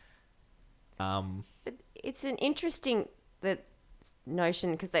 But it's an interesting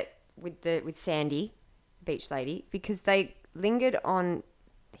notion because with Sandy, beach lady, because they lingered on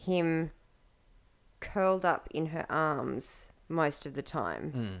him curled up in her arms most of the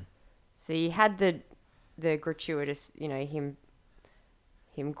time. So you had the gratuitous,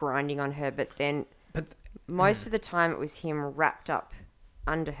 him grinding on her, but most of the time it was him wrapped up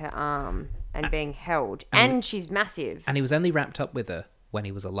under her arm and being held, and she's massive. And he was only wrapped up with her when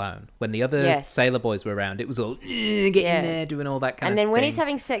he was alone. When the other sailor boys were around, it was all get in there, doing all that kind of thing. And then when he's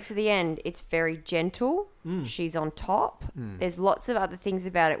having sex at the end, it's very gentle. She's on top. There's lots of other things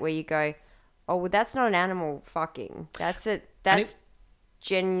about it where you go, oh, well, that's not an animal fucking. That's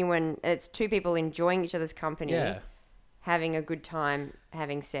genuine. It's two people enjoying each other's company. Yeah. Having a good time,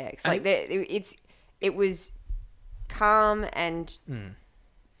 having sex. Like it was calm and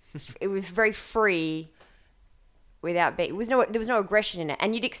it was very free without being. There was no aggression in it,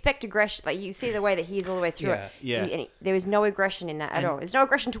 and you'd expect aggression. Like you see the way that he is all the way through it. Yeah. There was no aggression in that at all. There's no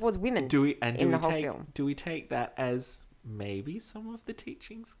aggression towards women. In the whole film? Do we take that as maybe some of the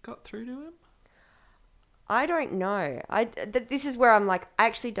teachings got through to him? I don't know. This is where I'm like, I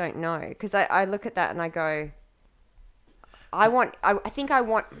actually don't know, because I look at that and I go. I think I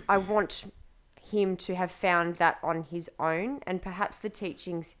want him to have found that on his own, and perhaps the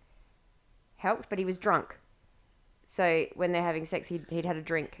teachings helped, but he was drunk. So when they're having sex, he'd had a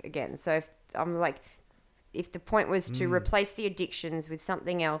drink again. So if the point was to replace the addictions with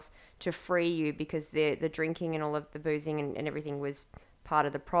something else to free you, because the drinking and all of the boozing and everything was part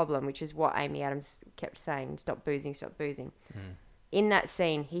of the problem, which is what Amy Adams kept saying, stop boozing, stop boozing. In that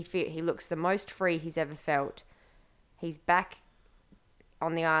scene, he looks the most free he's ever felt. He's back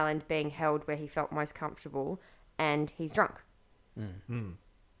on the island being held where he felt most comfortable, and he's drunk.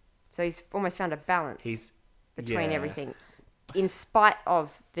 So he's almost found a balance between everything, in spite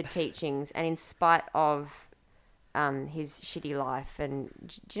of the teachings and in spite of his shitty life. And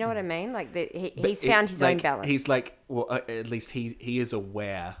do you know what I mean? Like he's found his own balance. He's like, well, at least he is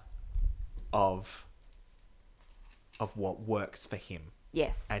aware of what works for him.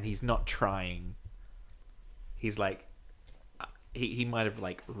 Yes. And he's not trying. He's like, he might have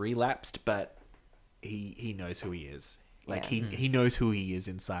like relapsed, but he knows who he is. Like Yeah. he knows who he is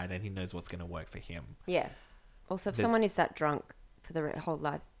inside, and he knows what's going to work for him. Yeah. Also, if There's- someone is that drunk for their whole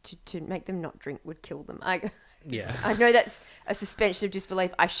lives, to make them not drink would kill them. Yeah. I know that's a suspension of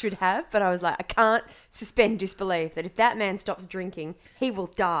disbelief I should have, but I was like, I can't suspend disbelief that if that man stops drinking, he will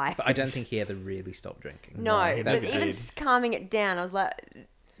die. But I don't think he ever really stopped drinking. No, he but never even did. calming it down, I was like,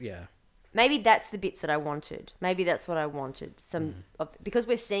 Yeah. maybe that's the bits that I wanted. Maybe that's what I wanted. Because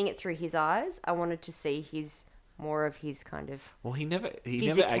we're seeing it through his eyes, I wanted to see more of his kind of. Well, he never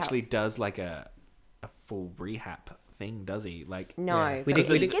Physical. actually does like a full rehab thing, does he? Like No, Yeah. but We did-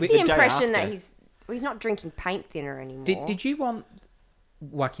 you we get did- the the day impression that after. he's not drinking paint thinner anymore. Did you want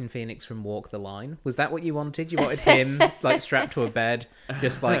Joaquin Phoenix from Walk the Line? Was that what you wanted? You wanted him like strapped to a bed,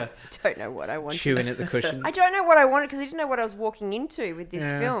 just like Don't know what I wanted. chewing at the cushions? I don't know what I wanted because I didn't know what I was walking into with this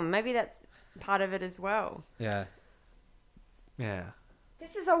Yeah. film. Maybe that's part of it as well. Yeah. yeah.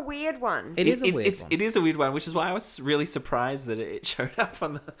 This is a weird one. It is a weird it's, one. It is a weird one, which is why I was really surprised that it showed up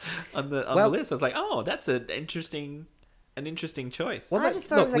on the Well- list. I was like, oh, that's an interesting choice. Well, I look- just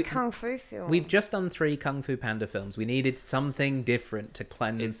thought look, it was a we- kung fu film. We've just done 3 Kung Fu Panda films. We needed something different to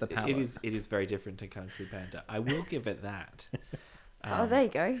cleanse the palate. it is very different to Kung Fu Panda. I will give it that. Oh, there you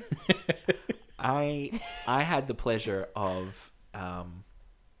go. I had the pleasure of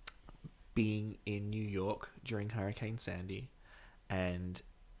being in New York during Hurricane Sandy and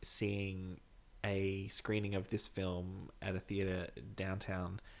seeing a screening of this film at a theater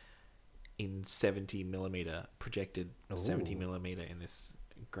downtown in 70mm projected, Ooh. 70mm in this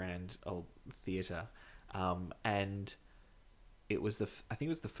grand old theater, and it was I think it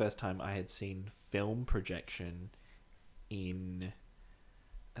was the first time I had seen film projection in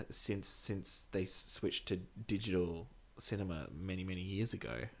since they switched to digital cinema many years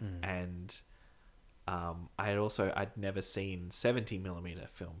ago, and I'd never seen 70mm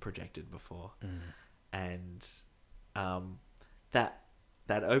film projected before, and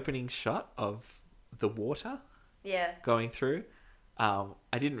that opening shot of the water Yeah. going through, I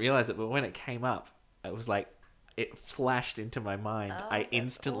didn't realize it, but when it came up, it was like it flashed into my mind. Oh, I that's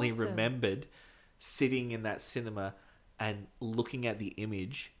instantly awesome. remembered sitting in that cinema and looking at the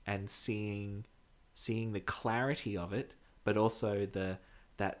image and seeing the clarity of it, but also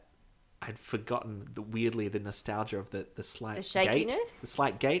that I'd forgotten the nostalgia of the slight The shakiness? the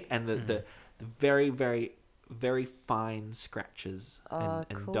slight gate, and the very very very fine scratches Oh,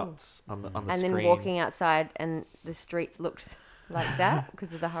 and cool. dots on the And screen. then walking outside and the streets looked like that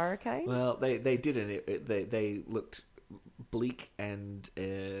because of the hurricane. Well, they didn't. They looked bleak, and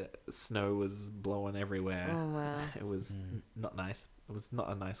snow was blowing everywhere. Oh, wow. It was not nice. It was not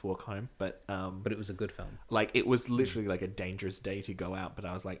a nice walk home, but But it was a good film. like it was literally like a dangerous day to go out. But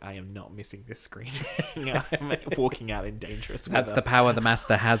I was like, I am not missing this screen. I'm walking out in dangerous weather. That's the power the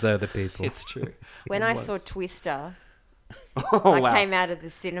master has over people. It's true. When It I was. saw Twister, oh I wow. came out of the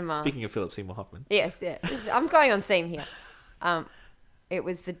cinema. Speaking of Philip Seymour Hoffman, Yes, yeah. I'm going on theme here. It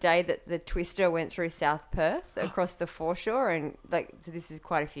was the day that the Twister went through South Perth across the foreshore, and so this is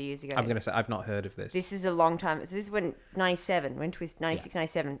quite a few years ago. I'm going to say I've not heard of this. This is a long time. So this is when 97, when 96,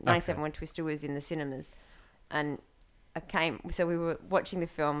 97, 97 Okay. when Twister was in the cinemas. And so we were watching the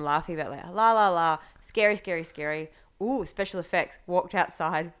film, laughing about like, la, la, la, scary, scary, scary. Ooh, special effects. Walked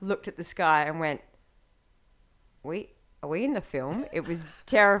outside, looked at the sky and went, are we in the film? It was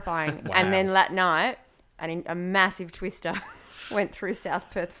terrifying. Wow. And then that night, a massive Twister went through South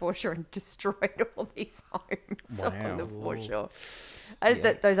Perth foreshore and destroyed all these homes on the Wow. foreshore.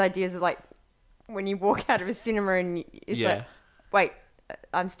 Yeah. Those ideas of like when you walk out of a cinema and it's Yeah. like, wait,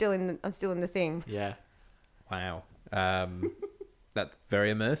 I'm still in the thing. yeah. Wow. That's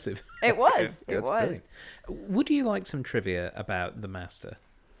very immersive. It was. It That's was. brilliant. Would you like some trivia about the master?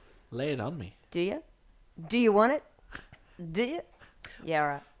 Lay it on me. Do you? Do you want it? Do you? Yeah, all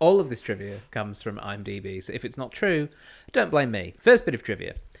right. All of this trivia comes from IMDb, so if it's not true, don't blame me. First bit of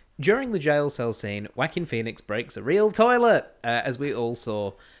trivia. During the jail cell scene, Joaquin Phoenix breaks a real toilet. As we all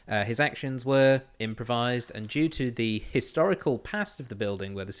saw, his actions were improvised, and due to the historical past of the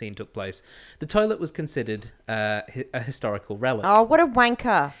building where the scene took place, the toilet was considered a historical relic. Oh, what a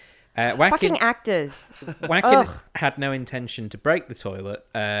wanker. Joaquin, Fucking actors. Joaquin Ugh. had no intention to break the toilet,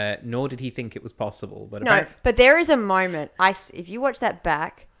 nor did he think it was possible. But No, but there is a moment. If you watch that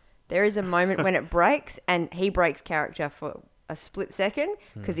back, there is a moment when it breaks, and he breaks character for a split second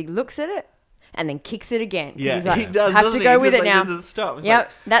because he looks at it and then kicks it again. 'Cause Yeah, he's like, he does. Have doesn't to he? go He with just, it like, now. doesn't stop. It's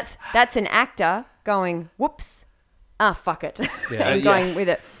Yep, that's an actor going, whoops, fuck it, Yeah. and going with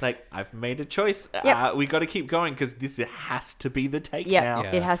it. Like, I've made a choice. Yep. We got to keep going because this has to be the take Yeah, now.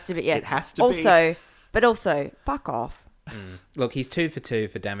 Yeah. it has to be. Yeah, It has to also, But also, fuck off. Look, he's 2 for 2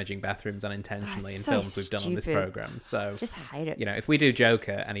 for damaging bathrooms unintentionally in so films we've done on this stupid. program. So Just hate it. you know, if we do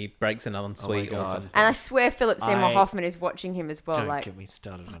Joker and he breaks an ensuite or God. something, And I swear Philip Seymour I- Hoffman is watching him as well. Don't Like, get me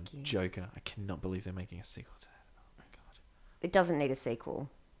started on you. Joker. I cannot believe they're making a sequel to that. Oh my god. it doesn't need a sequel.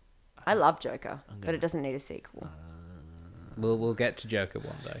 I love Joker, but gonna- it doesn't need a sequel. we'll get to Joker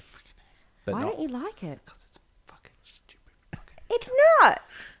one day. But Why not. don't you like it? Because it's fucking stupid. It's not.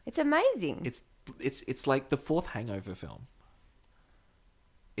 It's amazing. It's like the fourth Hangover film.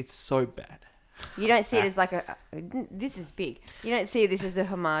 It's so bad. You don't see it as like a. This is big. You don't see this as a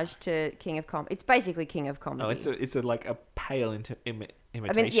homage to King of Comedy. It's basically King of Comedy. No, it's a like a pale imitation. I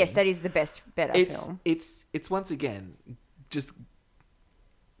mean, yes, that is the better film. It's once again just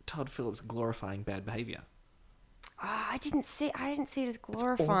Todd Phillips glorifying bad behavior. Oh, I didn't see it as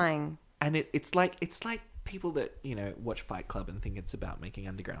glorifying. And it's like people that, you know, watch Fight Club and think it's about making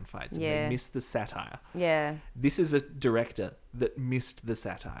underground fights and Yeah. they miss the satire. Yeah. This is a director that missed the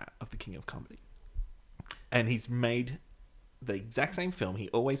satire of the King of Comedy. And he's made the exact same film he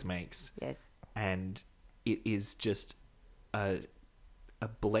always makes. Yes. And it is just a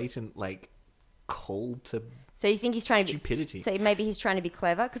blatant, like, call to So you think he's trying stupidity. to be, so maybe he's trying to be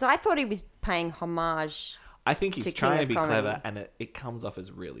clever? Because I thought he was paying homage. I think he's to trying King to of be Comedy. clever, and it comes off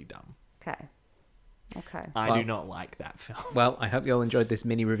as really dumb. Okay. I Well- do not like that film. Well, I hope you all enjoyed this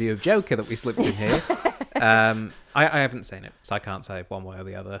mini review of Joker that we slipped in here. I haven't seen it, so I can't say one way or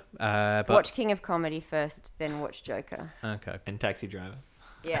the other. But Watch King of Comedy first, then watch Joker. okay. And Taxi Driver.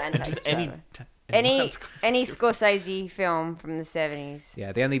 Yeah, and Just Taxi Driver. Any Scorsese film from the 70s.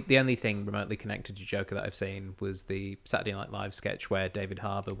 Yeah, the only thing remotely connected to Joker that I've seen was the Saturday Night Live sketch where David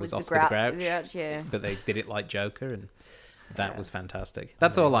Harbour was Oscar the Grouch, yeah. but they did it like Joker, and that was fantastic.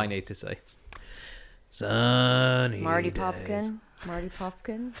 That's all I need to say. Sunny Marty days.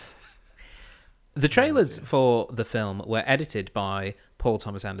 Popkin. The trailers for the film were edited by Paul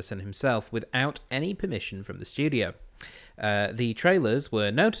Thomas Anderson himself without any permission from the studio. The trailers were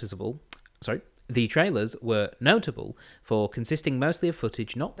notable for consisting mostly of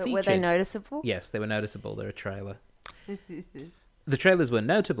footage not But featured. were they noticeable? Yes, they were noticeable. They're a trailer. The trailers were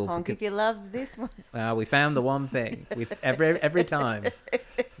notable Honk for. if you love this one. Well, we found the one thing with every time.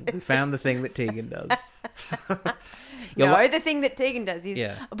 We found the thing that Tegan does. You're No, like- the thing that Tegan does is...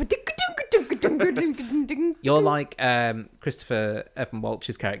 Yeah. You're You're like Christopher Evan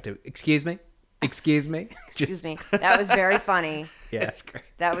Walsh's character. Excuse me. Excuse me. That was very funny. Yeah. That's great.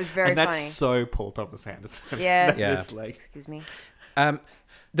 That was very And that's funny. so Paul Thomas Anderson. Yeah. Yeah. It's like, Excuse me.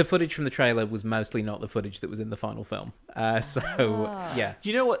 The footage from the trailer was mostly not the footage that was in the final film. Yeah.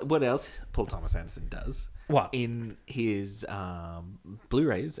 you know what else Paul Thomas Anderson does? What? In his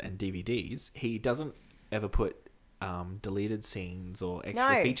Blu-rays and DVDs, he doesn't ever put deleted scenes or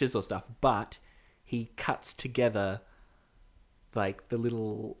extra No. features or stuff, but he cuts together like the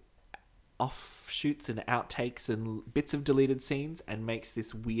little offshoots and outtakes and bits of deleted scenes and makes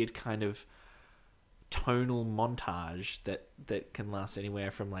this weird kind of tonal montage that can last anywhere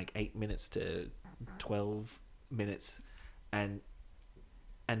from like 8 minutes to 12 minutes and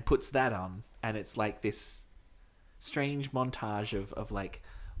puts that on, and it's like this strange montage of like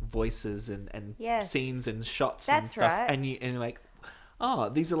voices and Yes. scenes and shots and That's stuff, right. and you're like, oh,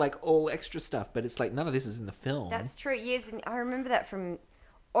 these are like all extra stuff, but it's like none of this is in the film. That's true. Yes, and I remember that from...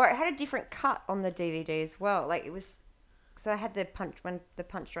 Or it had a different cut on the DVD as well. Like, it was... So I had the Punch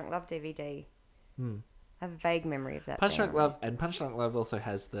Drunk Love DVD. I have a vague memory of that. Punch being Drunk on. Love, and Punch Drunk Love also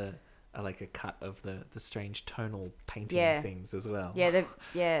has the like a cut of the strange tonal painting Yeah. things as well. Yeah,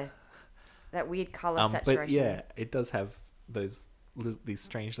 that weird color saturation. But yeah, it does have these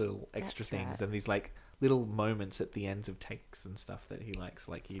strange little extra That's things right. and these like little moments at the ends of takes and stuff that he likes.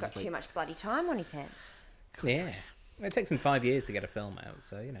 Like He's he got just, like, too much bloody time on his hands. Yeah. It takes him 5 years to get a film out,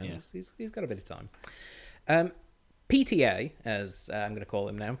 so, you know, Yeah. he's got a bit of time. PTA, as I'm going to call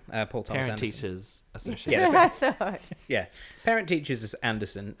him now, Paul Thomas Parent Anderson. Teachers Association. Yeah, I thought. Yeah. Parent Teachers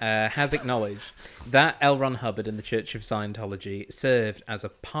Anderson has acknowledged that L. Ron Hubbard and the Church of Scientology served as a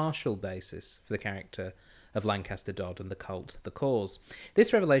partial basis for the character of Lancaster Dodd and the cult The Cause.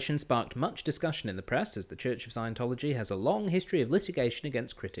 This revelation sparked much discussion in the press, as the Church of Scientology has a long history of litigation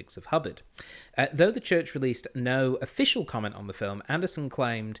against critics of Hubbard. Though the church released no official comment on the film, Anderson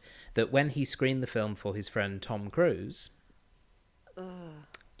claimed that when he screened the film for his friend Tom Cruise...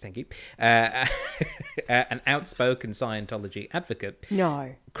 Thank you. An outspoken Scientology advocate.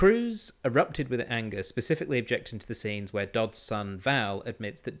 No. Cruise erupted with anger, specifically objecting to the scenes where Dodd's son Val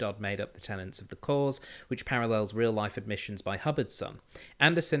admits that Dodd made up the tenets of the cause, which parallels real-life admissions by Hubbard's son.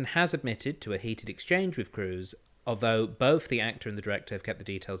 Anderson has admitted to a heated exchange with Cruise although both the actor and the director have kept the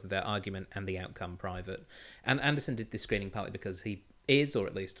details of their argument and the outcome private. And Anderson did this screening partly because he is, or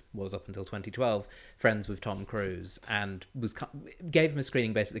at least was up until 2012, friends with Tom Cruise, and gave him a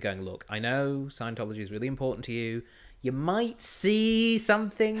screening basically going, look, I know Scientology is really important to you. You might see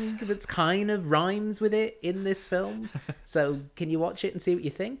something that's kind of rhymes with it in this film. So can you watch it and see what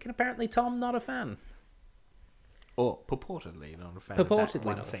you think? And apparently Tom, not a fan. Or purportedly not a fan Purportedly of that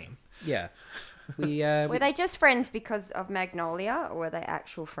one not. scene. Yeah. We, Were they just friends because of Magnolia, or were they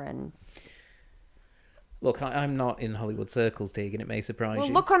actual friends? Look, I'm not in Hollywood circles, Tegan. It may surprise Well,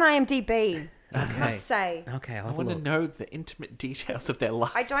 you. look on IMDb. I Okay. must say. Okay, I'll I have a want to look. know the intimate details of their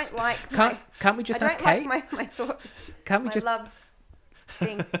lives. I don't like Can't we just I ask don't Kate? like my thought. Can't we My just... love's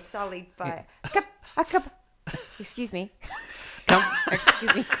being sullied by excuse me.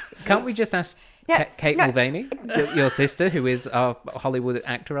 Excuse me. Can't we just ask No, Kate no. Mulvaney, your sister, who is our Hollywood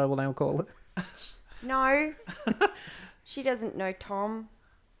actor, I will now call her? No. She doesn't know Tom.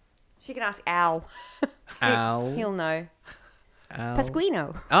 She can ask Al. Al. He'll know. Al.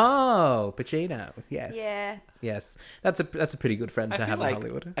 Pasquino. Oh, Pacino. Yes. Yeah. Yes. That's a pretty good friend to have in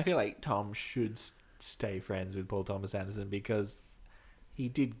Hollywood. I feel like Tom should stay friends with Paul Thomas Anderson because he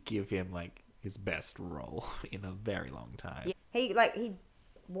did give him like his best role in a very long time. Yeah. He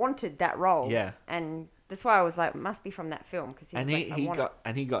wanted that role. Yeah. And that's why I was like, it must be from that film, because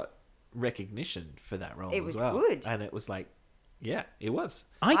he got recognition for that role. It was as well. good. And it was like, yeah, it was.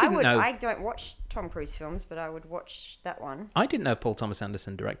 I didn't know. I don't watch Tom Cruise films, but I would watch that one. I didn't know Paul Thomas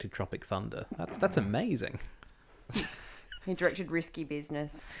Anderson directed Tropic Thunder. That's amazing. He directed Risky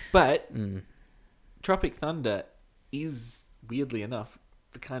Business. But Tropic Thunder is, weirdly enough,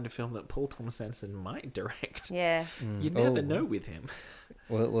 the kind of film that Paul Thomas Anderson might direct. Yeah. You never know with him.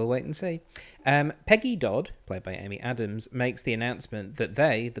 We'll wait and see. Peggy Dodd, played by Amy Adams, makes the announcement that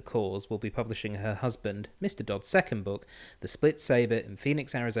they, the Cause, will be publishing her husband, Mr. Dodd's second book, The Split Saber, in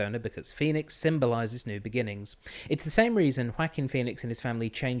Phoenix, Arizona, because Phoenix symbolizes new beginnings. It's the same reason Joaquin Phoenix and his family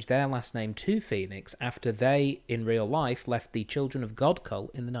changed their last name to Phoenix after they, in real life, left the Children of God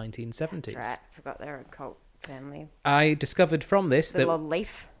cult in the 1970s. That's right. I forgot they're a cult family. I discovered from this The little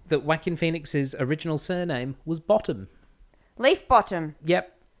Leaf. that Joaquin Phoenix's original surname was Bottom. Leaf Bottom.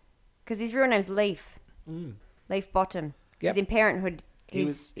 Yep. Because his real name's Leaf. Leaf Bottom. Yep. Because in Parenthood,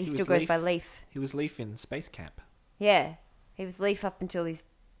 he still goes by Leaf. He was Leaf in Space Camp. Yeah. He was Leaf up until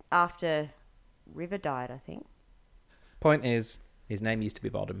after River died, I think. Point is, his name used to be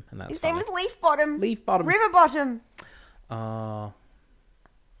Bottom, and that's His fine. name was Leaf Bottom. Leaf Bottom. River Bottom. Oh.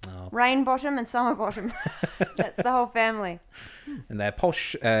 Rain Bottom and Summer Bottom. That's the whole family. And their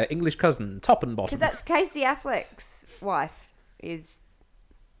posh English cousin, Top and Bottom. Because that's Casey Affleck's wife, is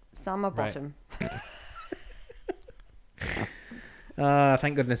Summer Right. Bottom.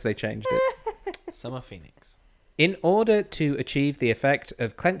 Thank goodness they changed it. Summer Phoenix. In order to achieve the effect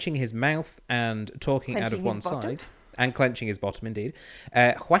of clenching his mouth and talking out of Clenching one his bottom? side, and clenching his bottom indeed,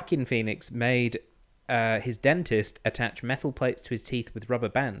 Joaquin Phoenix made his dentist attach metal plates to his teeth with rubber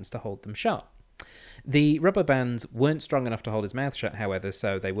bands to hold them shut. The rubber bands weren't strong enough to hold his mouth shut, however,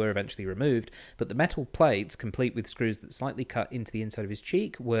 so they were eventually removed, but the metal plates, complete with screws that slightly cut into the inside of his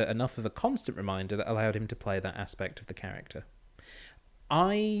cheek, were enough of a constant reminder that allowed him to play that aspect of the character.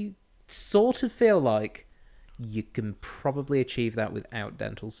 I sort of feel like you can probably achieve that without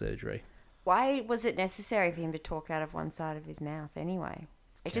dental surgery. Why was it necessary for him to talk out of one side of his mouth anyway?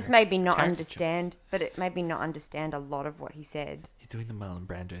 It just made me not character understand, but it made me not understand a lot of what he said. He's doing the Marlon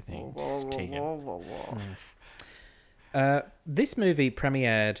Brando thing. Whoa, whoa, Tegan. whoa, whoa, whoa. This movie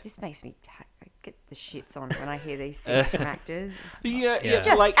premiered... This makes me I get the shits on when I hear these things from actors. Yeah.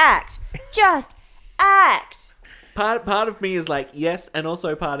 Just like act. Just act. part of me is like yes, and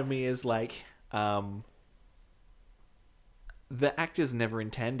also part of me is like the actors never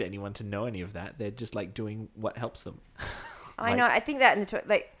intend anyone to know any of that. They're just like doing what helps them. I know. I think that in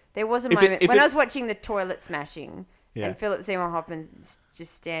the there was a moment when I was watching the toilet smashing and Philip Seymour Hoffman's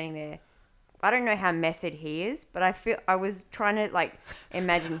just standing there. I don't know how method he is, but I was trying to like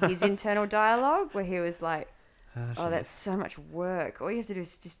imagine his internal dialogue where he was like, "Oh, that's so much work. All you have to do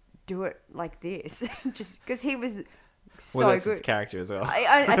is just do it like this." Just because he was so That's good. his character as well.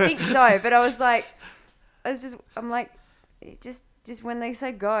 I think so, but I'm like, just when they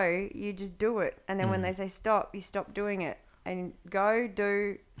say go, you just do it, and then when they say stop, you stop doing it, and go,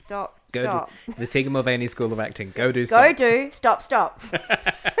 do, stop, stop. The Tegan Mulvaney School of Acting. Go do Go, stop. do, stop, stop.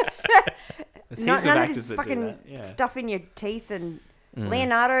 There's None heaps of of actors this that do fucking that. Yeah. stuff in your teeth and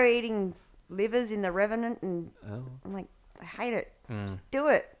Leonardo eating livers in The Revenant, and I'm like, I hate it. Just do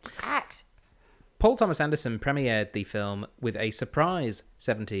it. Just act. Paul Thomas Anderson premiered the film with a surprise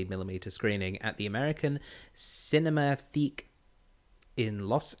 70mm screening at the American Cinematheque in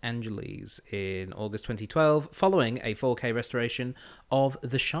Los Angeles in August 2012, following a 4K restoration of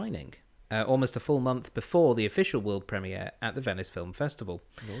The Shining, almost a full month before the official world premiere at the Venice Film Festival.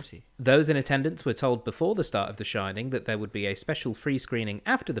 Naughty. Those in attendance were told before the start of The Shining that there would be a special free screening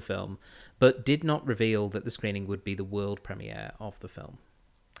after the film, but did not reveal that the screening would be the world premiere of the film.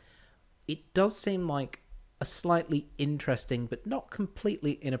 It does seem like a slightly interesting but not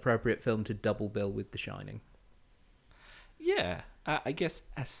completely inappropriate film to double bill with The Shining. Yeah, I guess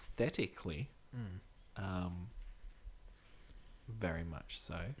aesthetically, very much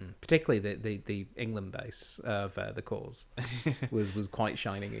so. Particularly the England base of The Cause was quite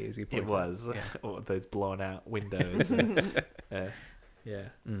shining, as you pointed It was. out. Yeah. Or those blown out windows. Yeah.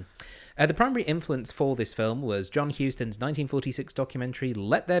 The primary influence for this film was John Huston's 1946 documentary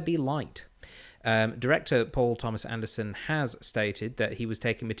Let There Be Light. Director Paul Thomas Anderson has stated that he was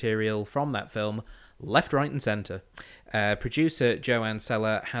taking material from that film left, right and centre. Producer Joanne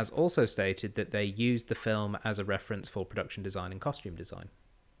Seller has also stated that they used the film as a reference for production design and costume design.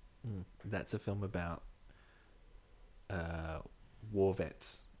 That's a film about war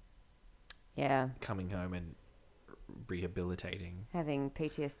vets Yeah. coming home and rehabilitating. Having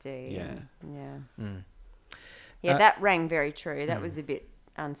PTSD. Yeah. Yeah, that rang very true. That was a bit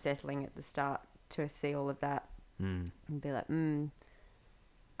unsettling at the start to see all of that and be like, And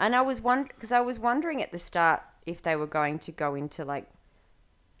I was wondering at the start if they were going to go into like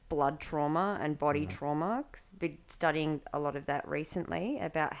blood trauma and body trauma, because I've been studying a lot of that recently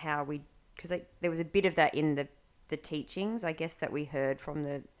about how because there was a bit of that in the teachings, I guess, that we heard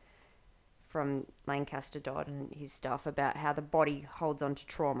from Lancaster Dodd and his stuff about how the body holds on to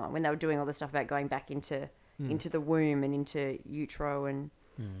trauma when they were doing all the stuff about going back into the womb and into utero and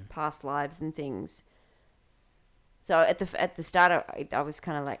past lives and things. So at the start, I was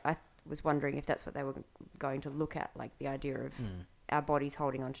kind of like, I was wondering if that's what they were going to look at, like the idea of our bodies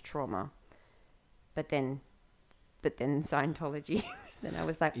holding on to trauma. But then Scientology. Then I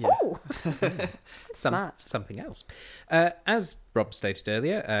was like, oh, smart. Something else. As Rob stated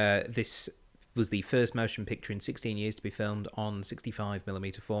earlier, this was the first motion picture in 16 years to be filmed on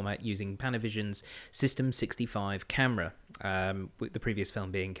 65mm format using Panavision's System 65 camera, with the previous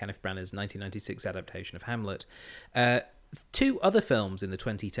film being Kenneth Branagh's 1996 adaptation of Hamlet. Two other films in the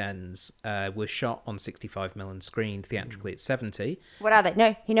 2010s were shot on 65mm and screened theatrically at 70. What are they?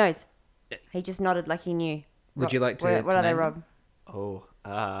 No, he knows. He just nodded like he knew. Would you like to... What are they, Rob? Oh,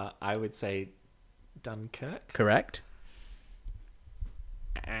 I would say Dunkirk. Correct.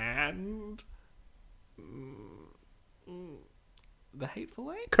 And... The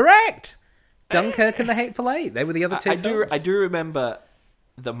Hateful Eight? Correct! Dunkirk and The Hateful Eight. They were the other two films. I do remember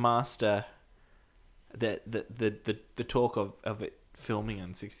the master, the talk of it filming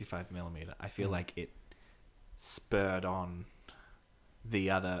on 65mm. I feel like it spurred on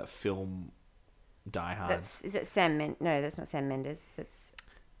the other film diehards. Is it Sam Mendes? No, that's not Sam Mendes.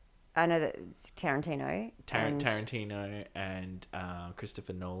 I know that it's Tarantino. Tarantino and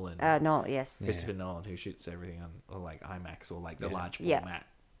Christopher Nolan. Nolan, yes. Christopher Nolan, who shoots everything on or like IMAX or like the large format.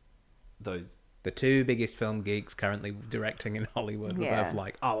 Those. The two biggest film geeks currently directing in Hollywood were both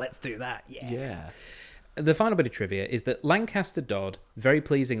like, oh, let's do that. Yeah. The final bit of trivia is that Lancaster Dodd very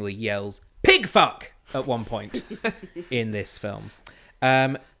pleasingly yells, "Pig fuck!" at one point in this film.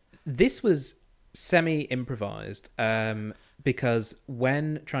 This was semi-improvised. Because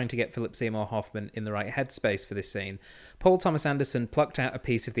when trying to get Philip Seymour Hoffman in the right headspace for this scene, Paul Thomas Anderson plucked out a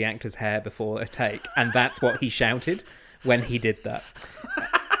piece of the actor's hair before a take, and that's what he shouted when he did that.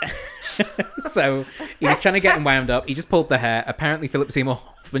 So he was trying to get him wound up. He just pulled the hair. Apparently Philip Seymour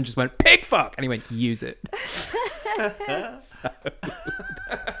Hoffman just went, "Pig fuck!" And he went, "Use it." So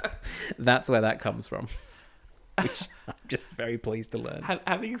that's where that comes from. Which I'm just very pleased to learn.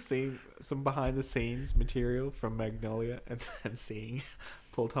 Having seen some behind-the-scenes material from Magnolia and seeing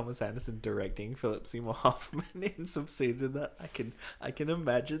Paul Thomas Anderson directing Philip Seymour Hoffman in some scenes in that, I can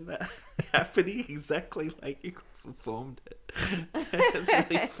imagine that happening exactly like you performed it.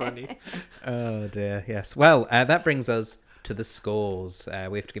 It's really funny. Oh dear, yes. Well, that brings us to the scores.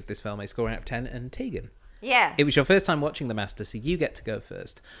 We have to give this film a score out of 10, and Tegan. Yeah. It was your first time watching The Master, so you get to go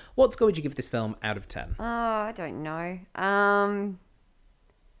first. What score would you give this film out of 10? Oh, I don't know.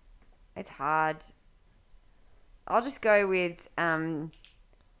 It's hard. I'll just go with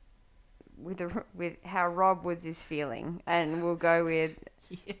how Rob Woods is feeling, and we'll go with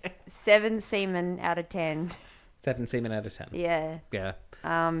 7 semen out of 10. 7 semen out of 10. Yeah. Yeah.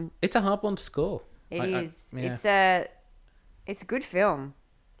 It's a hard one to score. It is. Yeah. It's a good film.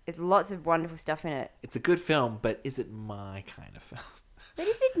 There's lots of wonderful stuff in it. It's a good film, but is it my kind of film? But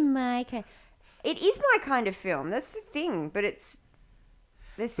is it my kind? It is my kind of film. That's the thing. But there's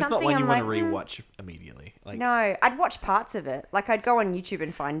It's something not one I'm you like, want to rewatch immediately. Like, no, I'd watch parts of it. Like I'd go on YouTube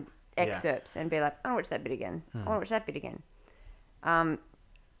and find excerpts and be like, I want to watch that bit again. I want to watch that bit again. I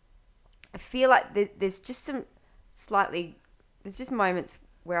feel like there's just moments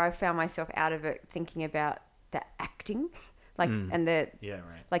where I found myself out of it thinking about the acting, and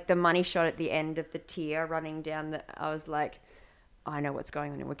like the money shot at the end of the tear running down I was like, I know what's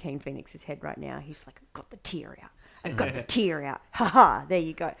going on in Joaquin Phoenix's head right now. He's like, I've got the tear out. I've got the tear out. Ha ha, there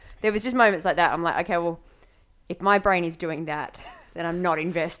you go. There was just moments like that. I'm like, okay, well, if my brain is doing that, then I'm not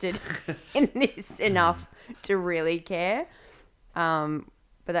invested in this enough to really care. But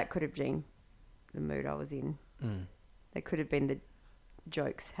that could have been the mood I was in. That could have been the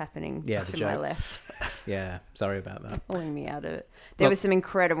jokes happening to my left. Yeah, sorry about that. Pulling me out of it. There were some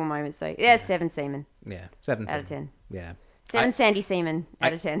incredible moments though. Yeah, 7 semen. Yeah, 7 out of 10. Yeah. 7 sandy semen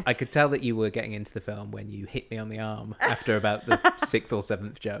out of 10. I could tell that you were getting into the film when you hit me on the arm after about the 6th or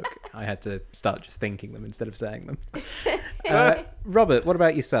 7th joke. I had to start just thinking them instead of saying them. Robert, what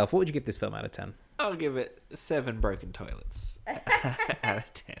about yourself? What would you give this film out of 10? I'll give it 7 broken toilets out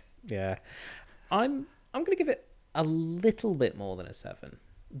of 10. Yeah. I'm going to give it a little bit more than a 7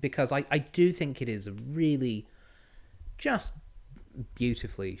 because I do think it is a really just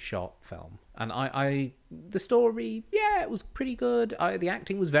beautifully shot film. And the story, it was pretty good. The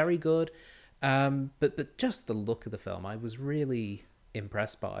acting was very good. But just the look of the film, I was really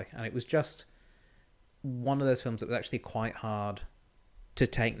impressed by. And it was just one of those films that was actually quite hard to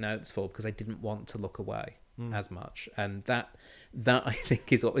take notes for because I didn't want to look away as much. And that I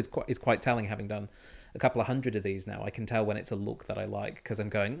think is quite telling, having done a couple of hundred of these now. I can tell when it's a look that I like because I'm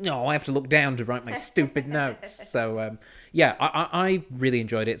going, no, I have to look down to write my stupid notes. So, I really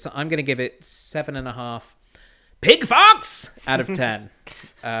enjoyed it. So I'm going to give it 7.5 pig fox out of 10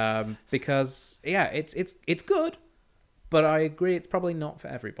 because, it's good, but I agree it's probably not for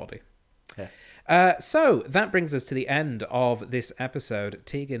everybody. Yeah. So that brings us to the end of this episode.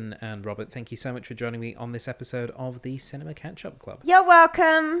 Tegan and Robert, thank you so much for joining me on this episode of the Cinema Catch-Up Club. You're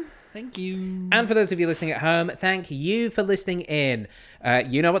welcome. Thank you. And for those of you listening at home, thank you for listening in.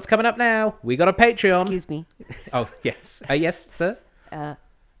 You know what's coming up now. We got a Patreon. Excuse me. Oh, yes. Yes, sir?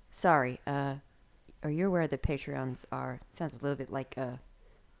 Sorry. Are you aware that Patreons sounds a little bit like, I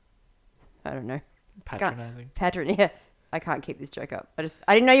don't know. Patronizing. Yeah. I can't keep this joke up. I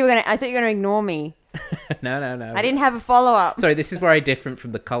didn't know you were going to, I thought you were going to ignore me. No. I didn't have a follow-up. Sorry, this is where I'm different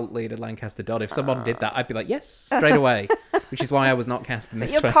from the cult leader Lancaster Dodd. If someone did that, I'd be like, yes, straight away. Which is why I was not cast in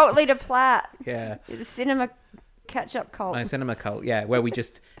this You're film. cult leader Platt. Yeah. You're the cinema catch-up cult. My cinema cult, yeah, where we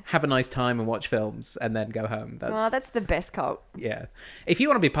just have a nice time and watch films and then go home. That's the best cult. Yeah. If you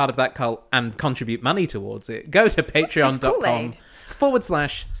want to be part of that cult and contribute money towards it, go to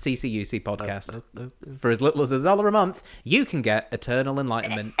patreon.com/CCUC podcast. For as little as $1 a month, you can get eternal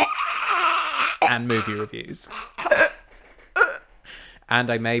enlightenment and movie reviews. And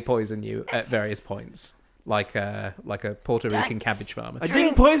I may poison you at various points. Like a Puerto Rican cabbage farmer. I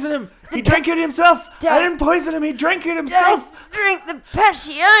didn't poison him. He drank it himself. I didn't poison him. He drank it himself. Drink the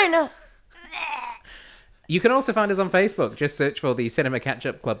Passiona. You can also find us on Facebook. Just search for the Cinema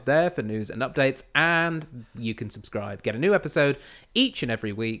Catch-Up Club there for news and updates. And you can subscribe. Get a new episode each and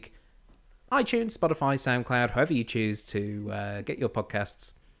every week. iTunes, Spotify, SoundCloud, however you choose to get your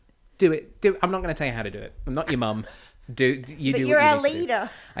podcasts. Do it. I'm not going to tell you how to do it. I'm not your mum. You're our leader.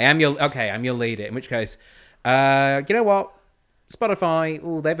 I'm your leader. In which case, you know what?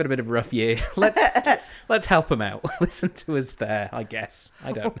 Spotify, they've had a bit of a rough year. Let's help them out. Listen to us there, I guess.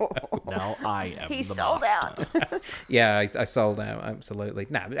 I don't know. Now I am He the sold master. out. Yeah, I sold out, absolutely.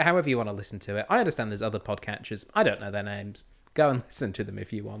 Now, however you want to listen to it. I understand there's other podcatchers. I don't know their names. Go and listen to them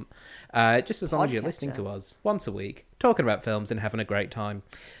if you want. Just as long as you're listening to us once a week, talking about films and having a great time.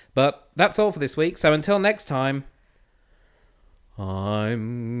 But that's all for this week. So until next time,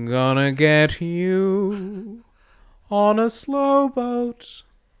 I'm gonna get you on a slow boat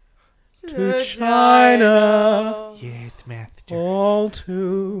to China, Yes, master. all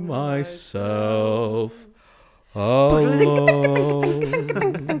to myself alone.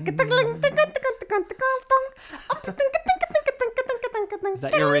 Is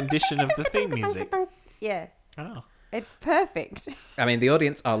that your rendition of the theme music? Yeah. Oh. It's perfect. I mean, the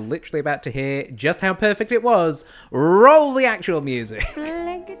audience are literally about to hear just how perfect it was. Roll the actual music.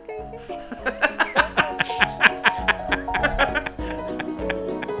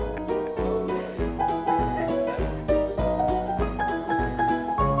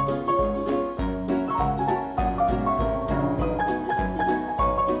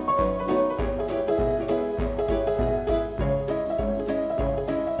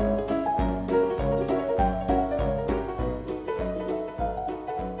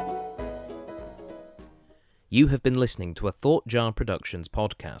 You have been listening to a Thought Jar Productions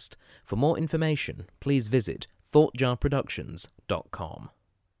podcast. For more information, please visit thoughtjarproductions.com.